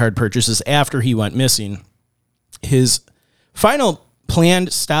his credit card purchases after he went missing. His final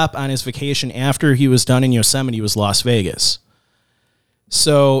planned stop on his vacation after he was done in Yosemite was Las Vegas.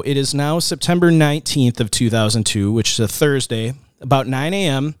 So it is now September 19th of 2002, which is a Thursday, about 9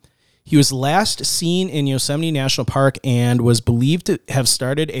 a.m. He was last seen in Yosemite National Park and was believed to have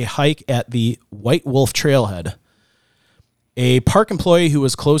started a hike at the White Wolf Trailhead. A park employee who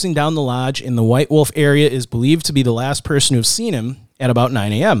was closing down the lodge in the White Wolf area is believed to be the last person to have seen him at about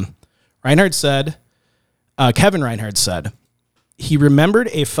 9 a.m. Kevin Reinhardt said, he remembered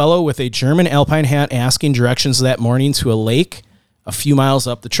a fellow with a German alpine hat asking directions that morning to a lake a few miles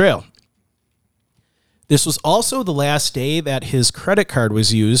up the trail. This was also the last day that his credit card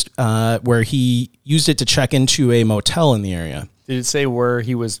was used, where he used it to check into a motel in the area. Did it say where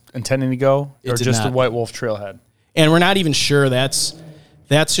he was intending to go, or just the White Wolf Trailhead? And we're not even sure. That's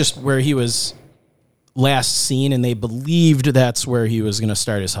just where he was last seen, and they believed that's where he was going to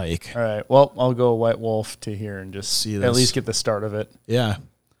start his hike. All right. Well, I'll go White Wolf to here and just see this. At least get the start of it. Yeah.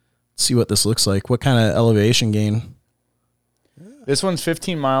 See what this looks like. What kind of elevation gain? This one's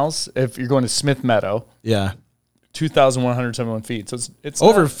 15 miles if you're going to Smith Meadow. Yeah. 2,171 feet. So it's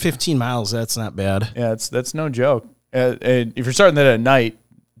over 15 miles. That's not bad. Yeah, that's no joke. If you're starting that at night,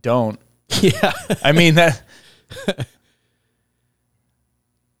 don't. Yeah. I mean, that...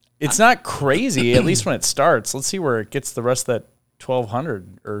 It's not crazy, at least when it starts. Let's see where it gets the rest of that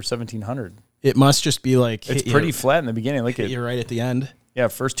 1,200 or 1,700. It must just be like... It's pretty flat in the beginning. You're right at the end. Yeah,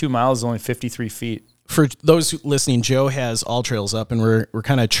 first 2 miles is only 53 feet. For those listening, Joe has All Trails up, and we're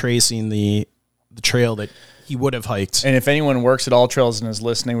kind of tracing the trail that he would have hiked. And if anyone works at All Trails and is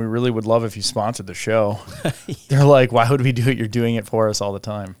listening, we really would love if you sponsored the show. They're like, why would we do it? You're doing it for us all the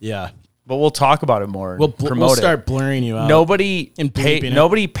time. Yeah. But we'll talk about it more. We'll start blurring you out. Nobody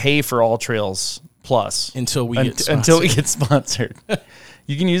pay for All Trails Plus until we get sponsored.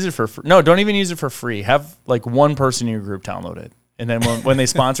 You can use it for free. No, don't even use it for free. Have like one person in your group download it, and then when they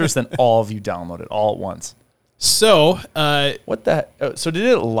sponsor us, then all of you download it all at once. So, what the? So did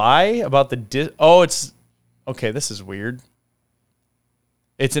it lie about the? It's okay. This is weird.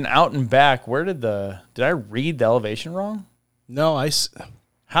 It's an out and back. Did I read the elevation wrong? No,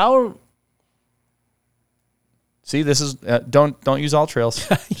 how. See, this is don't use All Trails.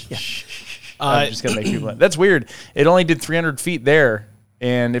 I'm just gonna make people. That's weird. It only did 300 feet there,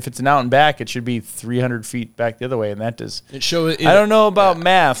 and if it's an out and back, it should be 300 feet back the other way, and that does. I don't know about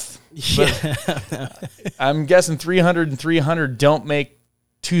math, but I'm guessing 300 and 300 don't make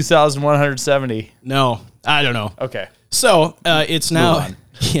 2,170. No, I don't know. Okay, so it's now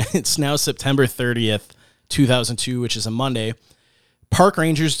September 30th, 2002, which is a Monday. Park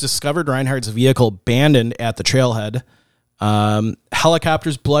rangers discovered Reinhardt's vehicle abandoned at the trailhead.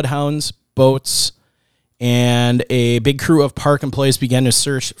 Helicopters, bloodhounds, boats, and a big crew of park employees began to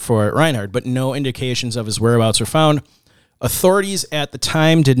search for Reinhardt, but no indications of his whereabouts were found. Authorities at the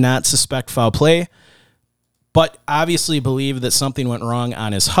time did not suspect foul play, but obviously believed that something went wrong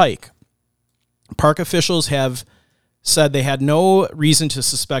on his hike. Park officials have said they had no reason to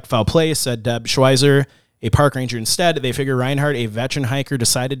suspect foul play, said Deb Schweizer, a park ranger. Instead, they figure Reinhardt, a veteran hiker,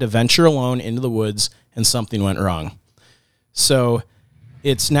 decided to venture alone into the woods and something went wrong. So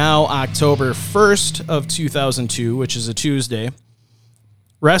it's now October 1st of 2002, which is a Tuesday.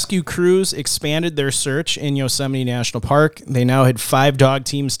 Rescue crews expanded their search in Yosemite National Park. They now had 5 dog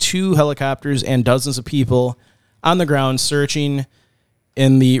teams, 2 helicopters, and dozens of people on the ground searching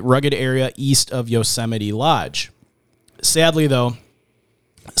in the rugged area east of Yosemite Lodge. Sadly, though,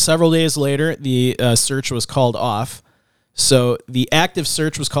 several days later, the search was called off. So the active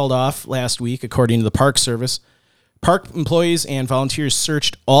search was called off last week, according to the Park Service. Park employees and volunteers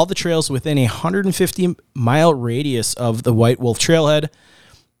searched all the trails within a 150-mile radius of the White Wolf Trailhead.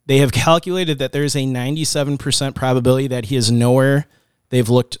 They have calculated that there's a 97% probability that he is nowhere they've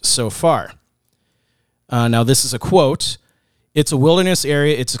looked so far. Now, this is a quote. "It's a wilderness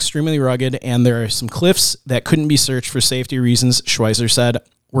area, it's extremely rugged, and there are some cliffs that couldn't be searched for safety reasons," Schweizer said.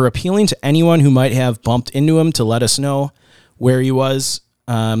 "We're appealing to anyone who might have bumped into him to let us know where he was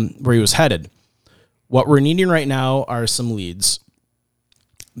headed. What we're needing right now are some leads."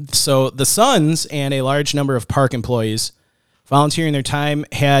 So the Sons and a large number of park employees volunteering their time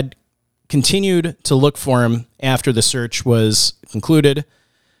had continued to look for him after the search was concluded.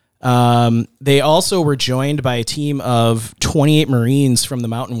 They also were joined by a team of 28 Marines from the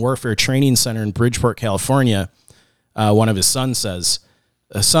Mountain Warfare Training Center in Bridgeport, California. One of his sons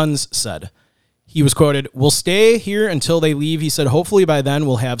said. He was quoted, "We'll stay here until they leave." He said, "Hopefully by then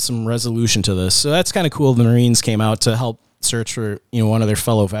we'll have some resolution to this." So that's kind of cool. The Marines came out to help search for, one of their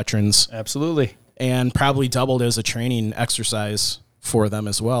fellow veterans. Absolutely. And probably doubled as a training exercise for them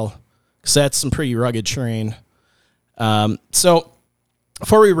as well, because that's some pretty rugged terrain. So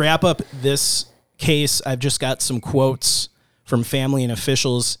before we wrap up this case, I've just got some quotes from family and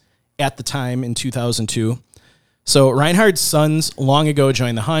officials at the time in 2002. So Reinhard's sons long ago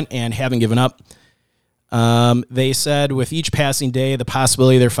joined the hunt and haven't given up. They said with each passing day, the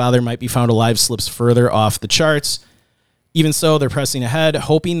possibility their father might be found alive slips further off the charts. Even so, they're pressing ahead,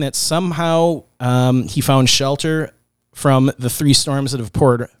 hoping that somehow he found shelter from the 3 storms that have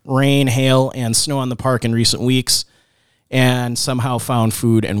poured rain, hail, and snow on the park in recent weeks, and somehow found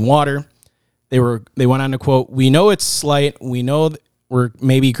food and water. They went on to quote, "We know it's slight. We know we're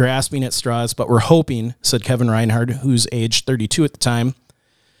maybe grasping at straws, but we're hoping," said Kevin Reinhard, who's age 32 at the time.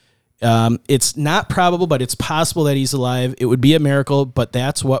 "It's not probable, but it's possible that he's alive. It would be a miracle, but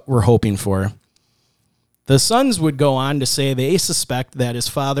that's what we're hoping for." The Sons would go on to say they suspect that his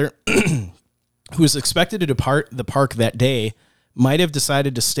father, who was expected to depart the park that day, might have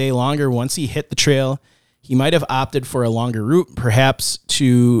decided to stay longer once he hit the trail. He might have opted for a longer route, perhaps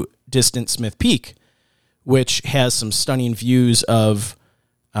to distant Smith Peak, which has some stunning views of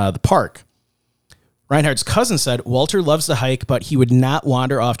the park. Reinhard's cousin said, "Walter loves to hike, but he would not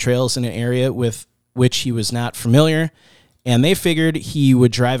wander off trails in an area with which he was not familiar, and they figured he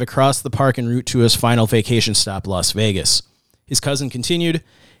would drive across the park en route to his final vacation stop, Las Vegas." His cousin continued,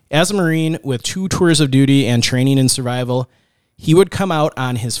 "As a Marine with 2 tours of duty and training in survival, he would come out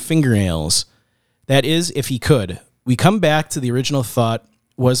on his fingernails. That is, if he could. We come back to the original thought,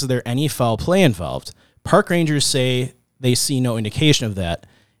 was there any foul play involved? Park rangers say they see no indication of that.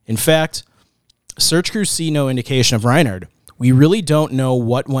 In fact, search crews see no indication of Reinhard. We really don't know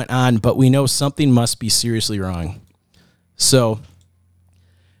what went on, but we know something must be seriously wrong." So,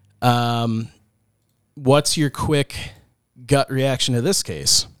 what's your quick gut reaction to this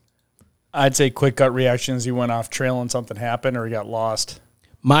case? I'd say quick gut reaction is he went off trail and something happened, or he got lost.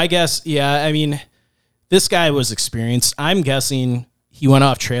 My guess, this guy was experienced. I'm guessing he went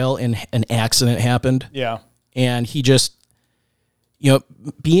off trail and an accident happened. Yeah. And he just,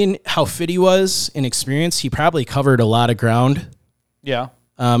 being how fit he was and experienced, he probably covered a lot of ground. Yeah.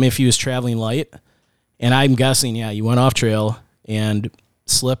 If he was traveling light. And I'm guessing, he went off trail and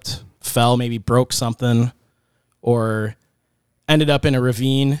slipped, fell, maybe broke something, or ended up in a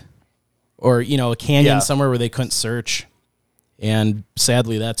ravine or, a canyon somewhere where they couldn't search. And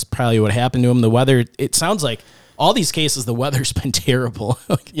sadly, that's probably what happened to him. The weather, it sounds like all these cases, the weather's been terrible.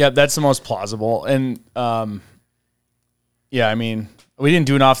 Yeah, that's the most plausible. And, we didn't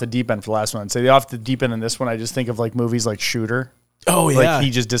do an off the deep end for the last one. I'd say the off the deep end in this one, I just think of like movies like Shooter. Oh, yeah. Like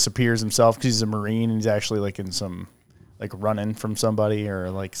he just disappears himself because he's a Marine and he's actually like in some, like running from somebody or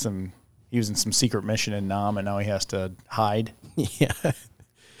like he was in some secret mission in Nam and now he has to hide. Yeah.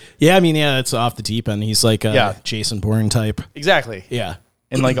 Yeah, that's off the deep end. He's like a Jason Bourne type. Exactly. Yeah.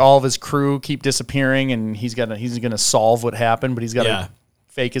 And like all of his crew keep disappearing and he's gonna solve what happened, but he's got to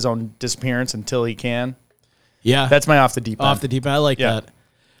fake his own disappearance until he can. Yeah. That's my off the deep end. Off the deep end. I like that.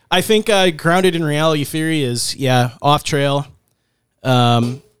 I think grounded in reality theory is, off trail.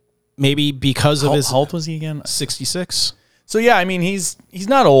 Maybe because of his... How old was he again? 66. So, he's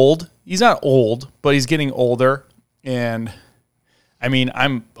not old. He's not old, but he's getting older. And,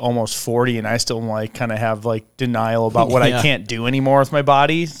 I'm almost 40, and I still, kind of have, denial about what I can't do anymore with my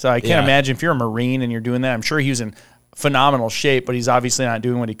body. So I can't imagine if you're a Marine and you're doing that. I'm sure he was in phenomenal shape, but he's obviously not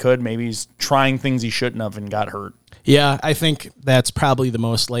doing what he could. Maybe he's trying things he shouldn't have and got hurt. Yeah, I think that's probably the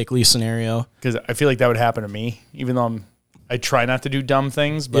most likely scenario. Because I feel like that would happen to me, even though I try not to do dumb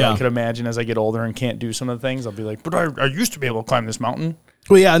things, but Yeah. I could imagine as I get older and can't do some of the things, I'll be like, but I used to be able to climb this mountain.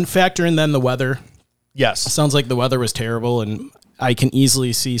 Well, yeah, and factor in then the weather. Yes. Sounds like the weather was terrible, and I can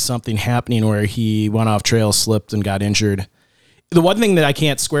easily see something happening where he went off trail, slipped, and got injured. The one thing that I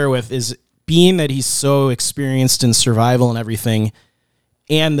can't square with is being that he's so experienced in survival and everything,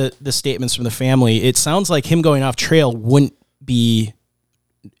 and the statements from the family, it sounds like him going off trail wouldn't be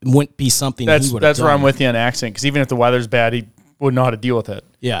something he would have done. That's where I'm with you on accident, because even if the weather's bad, he wouldn't know how to deal with it.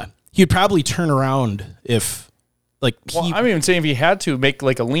 Yeah. He'd probably turn around if, like, Well, I'm even saying if he had to make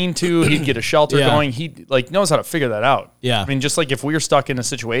like a lean-to, he'd get a shelter Yeah. going. He like knows how to figure that out. Yeah. I mean, just like if we were stuck in a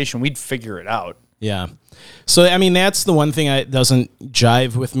situation, we'd figure it out. Yeah. So, I mean, that's the one thing that doesn't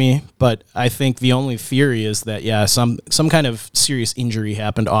jive with me, but I think the only theory is that, yeah, some kind of serious injury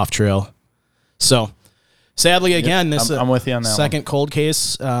happened off trail. So, sadly, again, this I'm with you on that second cold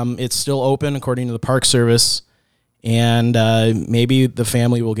case. It's still open according to the Park Service, and maybe the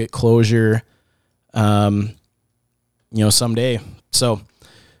family will get closure, someday. So,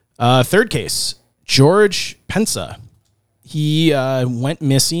 third case, George Pensa. He went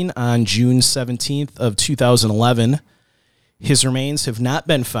missing on June 17th of 2011. His remains have not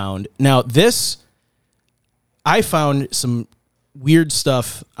been found. Now, I found some weird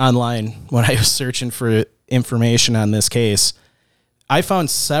stuff online when I was searching for information on this case. I found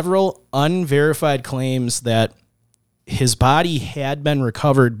several unverified claims that his body had been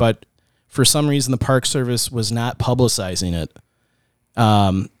recovered, but for some reason the Park Service was not publicizing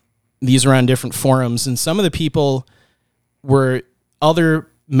it. These are on different forums, and some of the people were other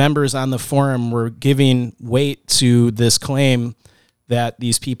members on the forum were giving weight to this claim that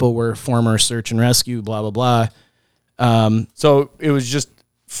these people were former search and rescue, blah, blah, blah. So it was just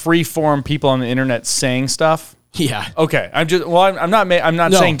free form people on the internet saying stuff. Yeah. Okay. I'm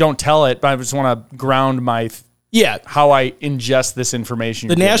not saying don't tell it, but I just want to ground how I ingest this information.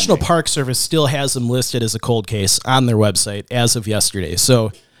 The National Park Service still has him listed as a cold case on their website as of yesterday.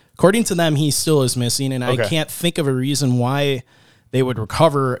 So according to them, he still is missing, and I can't think of a reason why they would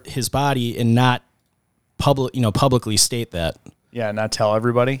recover his body and not publicly state that. Yeah, not tell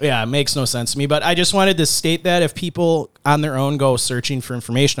everybody. Yeah, it makes no sense to me. But I just wanted to state that if people on their own go searching for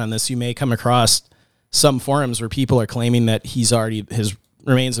information on this, you may come across some forums where people are claiming that his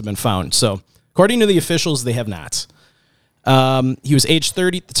remains have been found. So according to the officials, they have not. He was age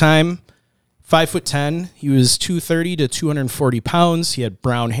 30 at the time. 5'10". He was 230 to 240 pounds. He had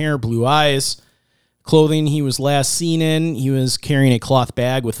brown hair, blue eyes. Clothing he was last seen in, he was carrying a cloth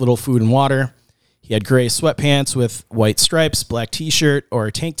bag with little food and water. He had gray sweatpants with white stripes, black t-shirt, or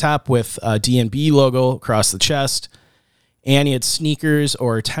a tank top with a D&B logo across the chest. And he had sneakers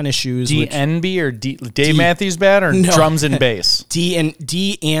or tennis shoes. DNB or Dave Matthews Band or drums and bass? D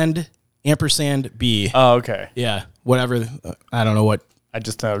and ampersand B. Oh, okay. Yeah, whatever. I don't know what. I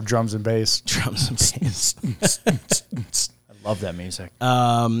just know drums and bass. Drums and bass. I love that music.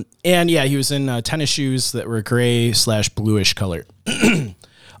 And yeah, he was in tennis shoes that were gray/bluish color.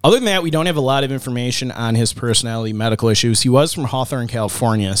 Other than that, we don't have a lot of information on his personality, medical issues. He was from Hawthorne,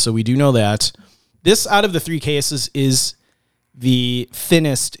 California, so we do know that. This, out of the three cases, is the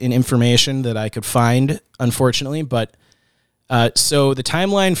thinnest in information that I could find, unfortunately. But so the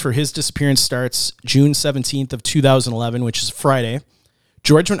timeline for his disappearance starts June 17th of 2011, which is Friday.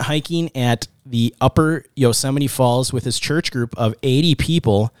 George went hiking at the Upper Yosemite Falls with his church group of 80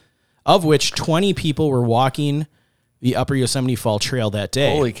 people, of which 20 people were walking the Upper Yosemite Fall Trail that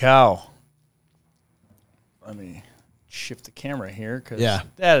day. Holy cow. Let me shift the camera here because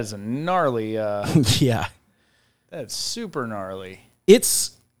that is a gnarly. Yeah. That's super gnarly.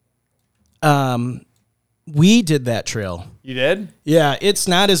 It's, we did that trail. You did? Yeah, it's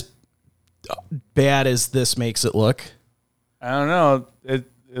not as bad as this makes it look. I don't know. It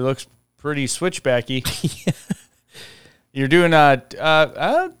looks pretty switchbacky. You're doing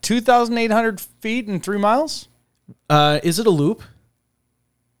 2,800 feet in 3 miles? Is it a loop?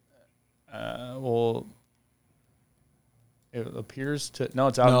 Well, it appears to. No,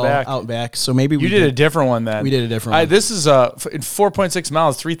 it's out and back. Out and back. So maybe you did a different one then. We did a different one. This is 4.6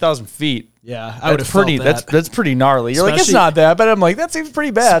 miles, 3,000 feet. Yeah, I would have felt that. That's pretty gnarly. You're like, it's not that, but I'm like, that seems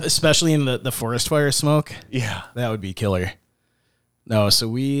pretty bad. Especially in the forest fire smoke. Yeah, that would be killer. No, so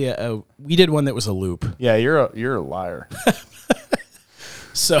we did one that was a loop. Yeah, you're a liar.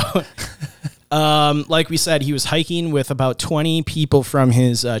 So, like we said, he was hiking with about 20 people from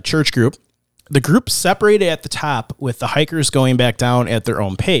his church group. The group separated at the top, with the hikers going back down at their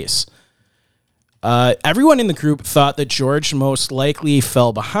own pace. Everyone in the group thought that George most likely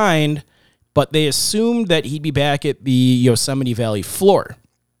fell behind but they assumed that he'd be back at the Yosemite Valley floor.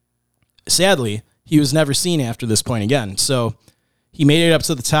 Sadly, he was never seen after this point again. So he made it up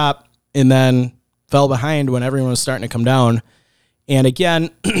to the top and then fell behind when everyone was starting to come down. And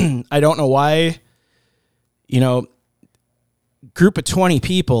again, I don't know why, group of 20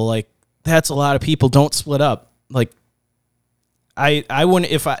 people, like, that's a lot of people. Don't split up. Like, I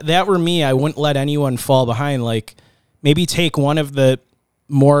wouldn't, if that were me, I wouldn't let anyone fall behind. Like, maybe take one of the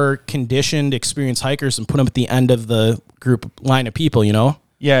more conditioned, experienced hikers and put them at the end of the group line of people,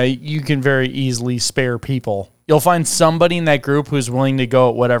 Yeah, you can very easily spare people. You'll find somebody in that group who's willing to go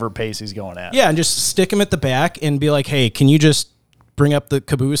at whatever pace he's going at. Yeah, and just stick him at the back and be like, hey, can you just bring up the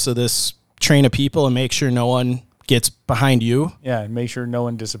caboose of this train of people and make sure no one gets behind you? Yeah, and make sure no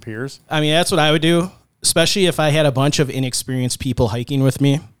one disappears. I mean, that's what I would do, especially if I had a bunch of inexperienced people hiking with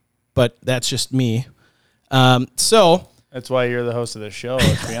me, but that's just me. So that's why you're the host of this show,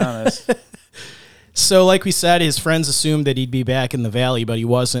 let's be honest. So like we said, his friends assumed that he'd be back in the valley, but he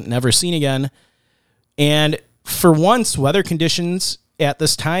wasn't, never seen again. And for once, weather conditions at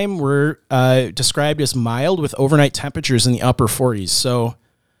this time were described as mild with overnight temperatures in the upper 40s. So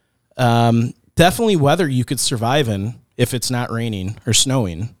definitely weather you could survive in if it's not raining or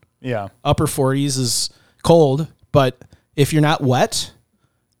snowing. Yeah. Upper 40s is cold, but if you're not wet,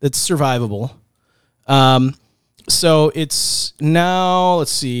 it's survivable. So it's now,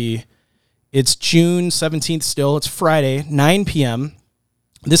 let's see, it's June 17th still. It's Friday, 9 p.m.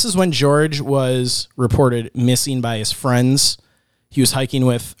 This is when George was reported missing by his friends he was hiking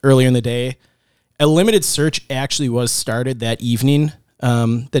with earlier in the day. A limited search actually was started that evening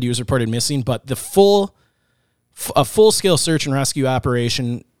that he was reported missing, but a full-scale search and rescue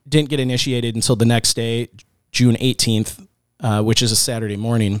operation didn't get initiated until the next day, June 18th, which is a Saturday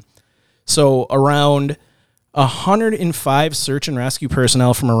morning. So around 105 search and rescue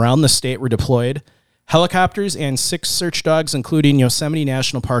personnel from around the state were deployed. Helicopters and 6 search dogs, including Yosemite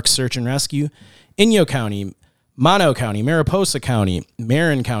National Park Search and Rescue, Inyo County, Mono County, Mariposa County,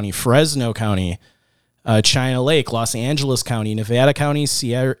 Marin County, Fresno County, China Lake, Los Angeles County, Nevada County,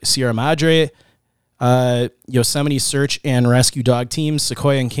 Sierra Madre, Yosemite Search and Rescue Dog Teams,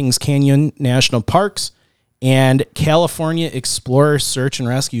 Sequoia and Kings Canyon National Parks, and California Explorer Search and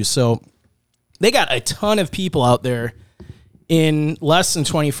Rescue. So they got a ton of people out there in less than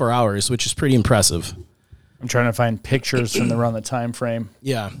 24 hours, which is pretty impressive. I'm trying to find pictures from around the time frame.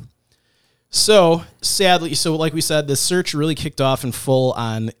 Yeah. So sadly, like we said, the search really kicked off in full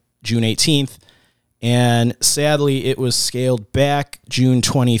on June 18th. And sadly, it was scaled back June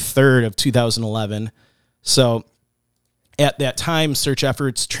 23rd of 2011. So at that time, search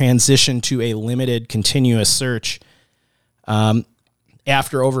efforts transitioned to a limited continuous search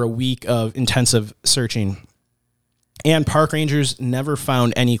after over a week of intensive searching. And park rangers never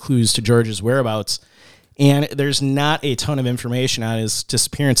found any clues to George's whereabouts. And there's not a ton of information on his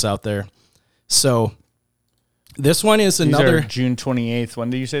disappearance out there. So this one is another... June 28th. When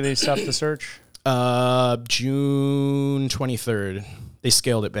did you say they stopped the search? June 23rd. They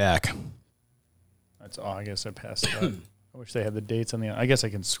scaled it back. I guess I passed that. I wish they had the dates on the... I guess I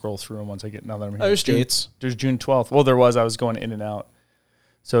can scroll through them once I get... Now that I'm here. There's dates. There's June 12th. Well, there was. I was going in and out.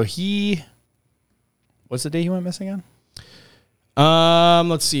 So what's the day he went missing on?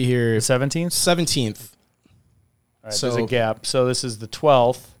 Let's see here. 17th? 17th. All right, there's a gap. So this is the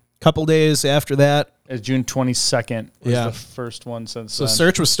 12th. Couple days after that. It's June 22nd was the first one since So then.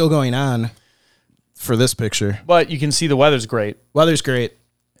 search was still going on for this picture. But you can see the weather's great. Weather's great.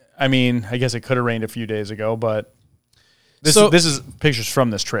 I mean, I guess it could have rained a few days ago, but this is pictures from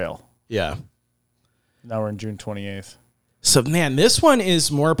this trail. Yeah. Now we're in June 28th. So, man, this one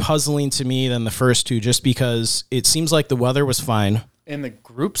is more puzzling to me than the first two just because it seems like the weather was fine. And the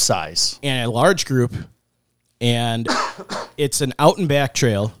group size. And a large group. And it's an out and back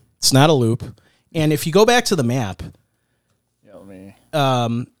trail. It's not a loop. And if you go back to the map,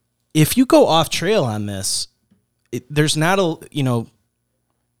 if you go off trail on this, there's not you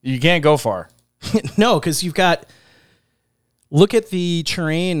can't go far. No, because you've got, look at the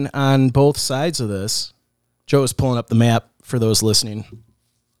terrain on both sides of this. Joe is pulling up the map for those listening.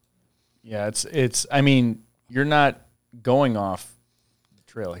 Yeah, it's, I mean, you're not going off the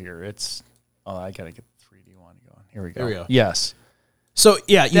trail here. I got to get the 3D one going. Here we go. There we go. Yes. So,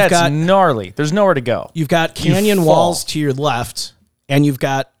 yeah, That's gnarly. There's nowhere to go. You've got canyon walls to your left, and you've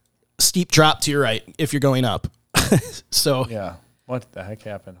got steep drop to your right if you're going up. So yeah, what the heck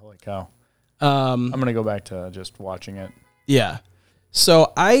happened? Holy cow! I'm gonna go back to just watching it. Yeah.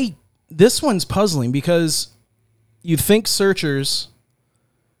 So this one's puzzling because you'd think searchers,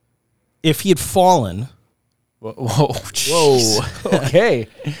 if he had fallen. Whoa. Okay.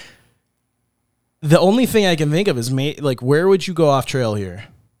 The only thing I can think of is like where would you go off trail here?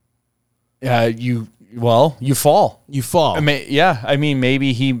 You fall. You fall. I mean,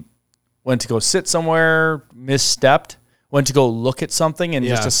 maybe he went to go sit somewhere, misstepped, went to go look at something and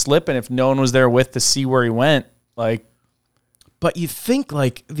just a slip. And if no one was there to see where he went, like. But you think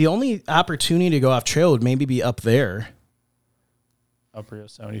like the only opportunity to go off trail would maybe be up there. Upper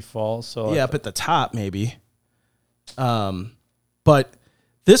Yosemite Falls. So up at the top, maybe. But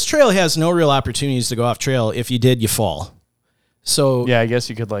this trail has no real opportunities to go off trail. If you did, you fall. So yeah, I guess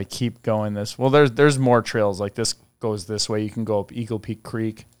you could like keep going this. Well, there's more trails like this goes this way. You can go up Eagle Peak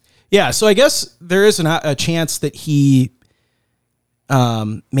Creek. Yeah, so I guess there is a chance that he,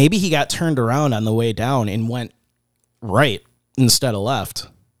 maybe he got turned around on the way down and went right instead of left,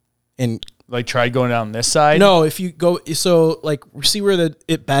 and like tried going down this side. No, if you go, so like see where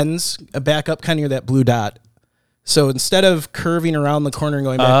it bends, back up kind of near that blue dot. So instead of curving around the corner and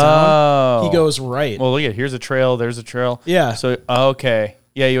going back down, he goes right. Well, look at here's a trail. There's a trail. Yeah. So okay,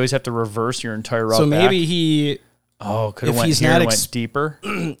 yeah, you always have to reverse your entire route. So maybe back. he. Could have went here and went deeper.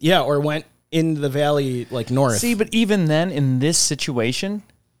 Yeah, or went in the valley like north. See, but even then, in this situation,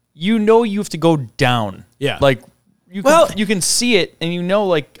 you have to go down. Yeah. Like you can see it, and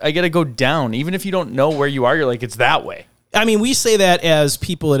like I got to go down, even if you don't know where you are. You're like it's that way. I mean, we say that as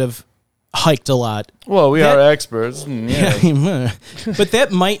people that have hiked a lot. Well, we are experts. Yeah. But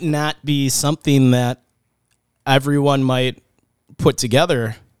that might not be something that everyone might put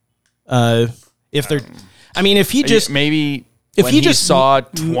together. If they're, I mean, if he just maybe if when he just saw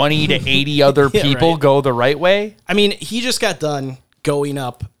 20 to 80 other people go the right way. I mean, he just got done going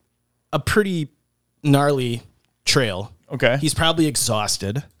up a pretty gnarly trail. Okay. He's probably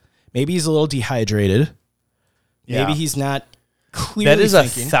exhausted. Maybe he's a little dehydrated. Yeah. Maybe he's not clearly That is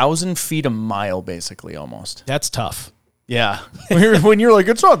thinking. 1,000 feet a mile, basically, almost. That's tough. Yeah. when you're like,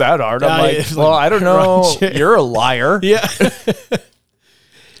 it's not that hard. I'm like, well, I don't know. You're a liar. Yeah.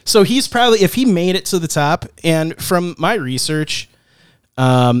 So he's probably, if he made it to the top, and from my research,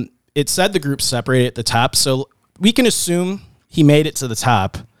 it said the group separated at the top. So we can assume he made it to the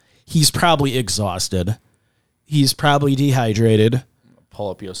top. He's probably exhausted. He's probably dehydrated.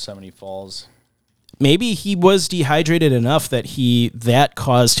 Pull up Yosemite Falls. Maybe he was dehydrated enough that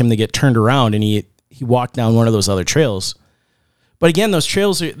caused him to get turned around, and he walked down one of those other trails. But again, those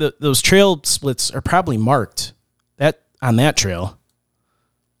trails those trail splits are probably marked on that trail.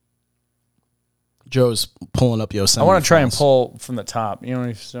 Joe's pulling up Yosemite. I want to try and Falls. pull from the top.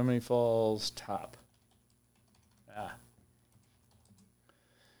 Yosemite Falls top.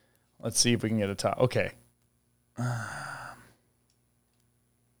 Let's see if we can get a top. Okay.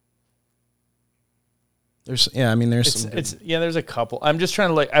 There's there's a couple. I'm just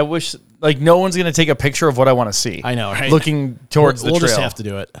trying to I wish no one's gonna take a picture of what I want to see. I know, right? Looking towards the trail. We'll just have to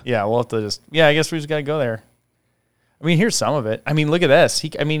do it. Yeah, we'll have to I guess we just gotta go there. I mean, here's some of it. I mean, look at this.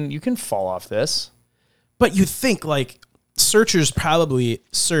 You can fall off this. But you think searchers probably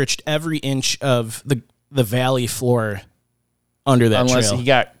searched every inch of the valley floor under that unless trail. He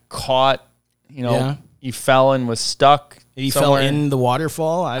got caught, he fell and was stuck. He fell in the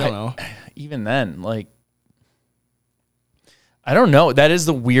waterfall. I don't know. Even then, I don't know. That is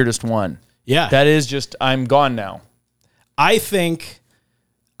the weirdest one. Yeah. That is just, I'm gone now. I think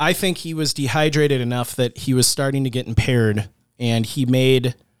he was dehydrated enough that he was starting to get impaired, and he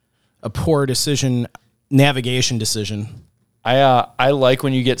made a poor navigation decision. I like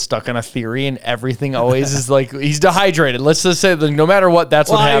when you get stuck on a theory and everything always is he's dehydrated. Let's just say no matter what, that's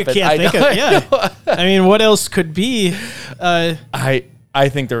what happened. I mean, what else could be? I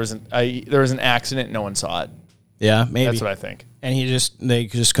think there was an accident. No one saw it. Yeah, maybe. That's what I think. And they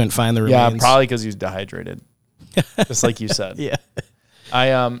just couldn't find the remains. Yeah, probably because he was dehydrated. Just like you said. Yeah.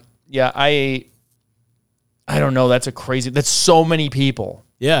 I don't know. That's so many people.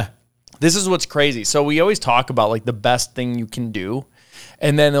 Yeah. This is what's crazy. So we always talk about the best thing you can do.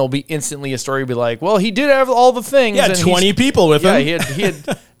 And then there'll be instantly a story be like, well, he did have all the things. Yeah, 20 people with him. Yeah, he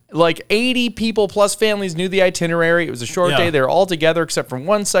had 80 people plus families knew the itinerary. It was a short day. They were all together except for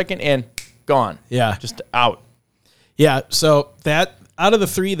 1 second and gone. Yeah. Just out. Yeah. So that out of the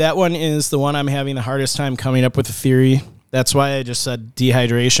three, that one is the one I'm having the hardest time coming up with a theory. That's why I just said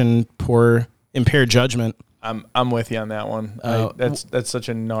dehydration, poor, impaired judgment. I'm with you on that one. That's such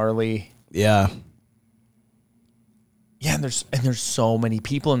a gnarly. Yeah. Yeah, and there's so many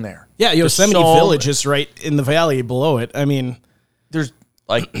people in there. Yeah, Yosemite Village is right in the valley below it. I mean, there's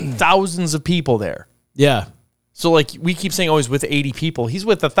thousands of people there. Yeah. So we keep saying, he's with 80 people. He's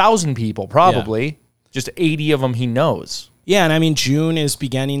with 1,000 people probably. Yeah. Just 80 of them he knows. Yeah, and I mean June is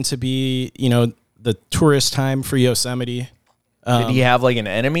beginning to be, the tourist time for Yosemite. Did he have like an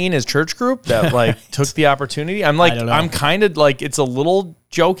enemy in his church group that like took the opportunity? I'm like, I don't know. I'm kind of like, it's a little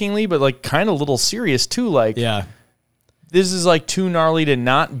jokingly, but like kind of a little serious too. Like, Yeah. this is like too gnarly to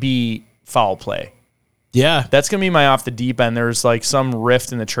not be foul play. Yeah. That's going to be my off the deep end. There's like some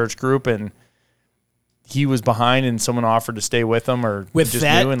rift in the church group and he was behind and someone offered to stay with him or With just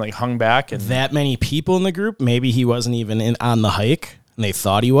that- knew and like hung back. And That many people in the group, maybe he wasn't even on the hike and they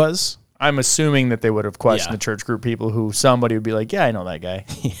thought he was. I'm assuming that they would have questioned Yeah. the church group people who somebody would be like, yeah, I know that guy.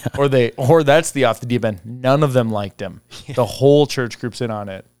 Or that's the off the deep end. None of them liked him. The whole church group's in on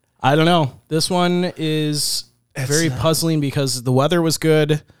it. I don't know. This one is very puzzling because the weather was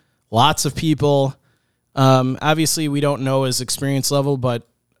good. Lots of people. Obviously, we don't know his experience level, but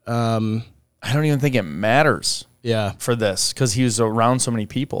I don't even think it matters yeah. for this because he was around so many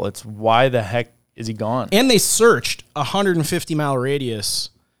people. It's why the heck is he gone? And they searched a 150-mile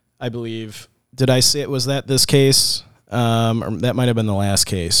radius, I believe. Did I say it? Was that this case? Or that might have been the last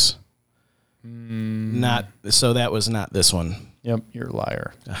case. Not so. That was not this one. Yep, you're a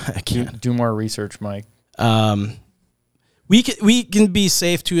liar. I can't. Do more research, Mike. We can be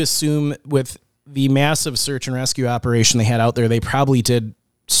safe to assume with the massive search and rescue operation they had out there, they probably did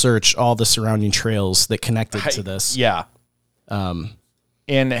search all the surrounding trails that connected to this. Yeah.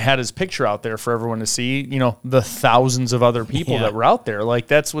 And it had his picture out there for everyone to see, you know, the thousands of other people Yeah. that were out there. Like,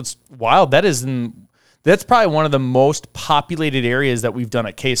 that's what's wild. That's probably one of the most populated areas that we've done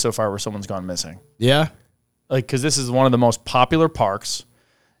at Case so far where someone's gone missing. Yeah. Like, because this is one of the most popular parks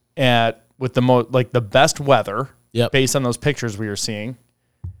with the best weather. Yep. Based on those pictures we were seeing,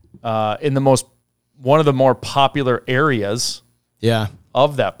 in one of the more popular areas Yeah.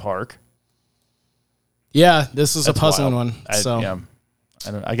 of that park. Yeah. This is That's a puzzling wild. one.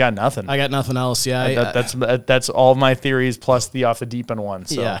 I got nothing. I got nothing else. Yeah. That's all my theories plus the off the deep end one.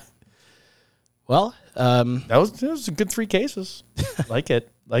 So Yeah. Well, that was a good 3 cases. Like it.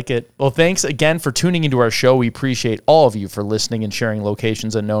 Well, thanks again for tuning into our show. We appreciate all of you for listening and sharing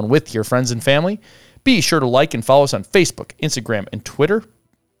Locations Unknown with your friends and family. Be sure to like and follow us on Facebook, Instagram, and Twitter.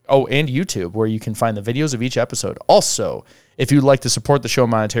 Oh, and YouTube, where you can find the videos of each episode. Also, if you'd like to support the show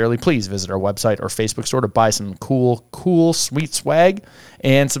monetarily, please visit our website or Facebook store to buy some cool, sweet swag.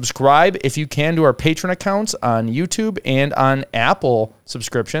 And subscribe, if you can, to our Patreon accounts on YouTube and on Apple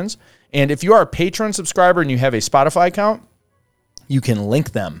subscriptions. And if you are a Patreon subscriber and you have a Spotify account, you can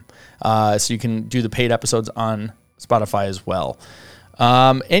link them. So you can do the paid episodes on Spotify as well.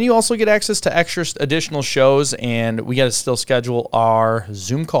 And you also get access to extra additional shows, and we got to still schedule our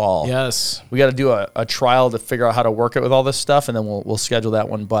Zoom call. yes. We got to do a trial to figure out how to work it with all this stuff, and then we'll schedule that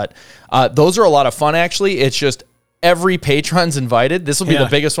one. But those are a lot of fun, actually. It's just every patron's invited. This will be Yeah. the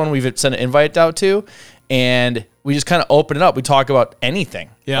biggest one we've sent an invite out to, and we just kind of open it up. We talk about anything,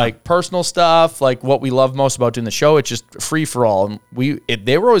 like personal stuff, like what we love most about doing the show. It's just free for all. And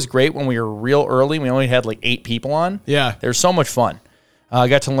they were always great when we were real early. We only had like 8 people on. Yeah. They were so much fun. I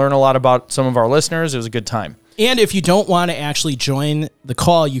got to learn a lot about some of our listeners. It was a good time. And if you don't want to actually join the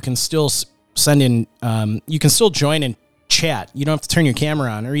call, you can still send in, you can still join and chat. You don't have to turn your camera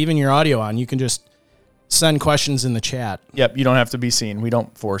on or even your audio on. You can just send questions in the chat. Yep, you don't have to be seen. We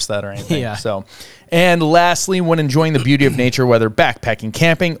don't force that or anything. Yeah. So, and lastly, when enjoying the beauty of nature, whether backpacking,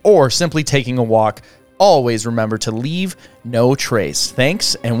 camping, or simply taking a walk, always remember to leave no trace.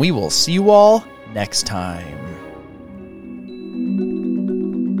 Thanks, and we will see you all next time.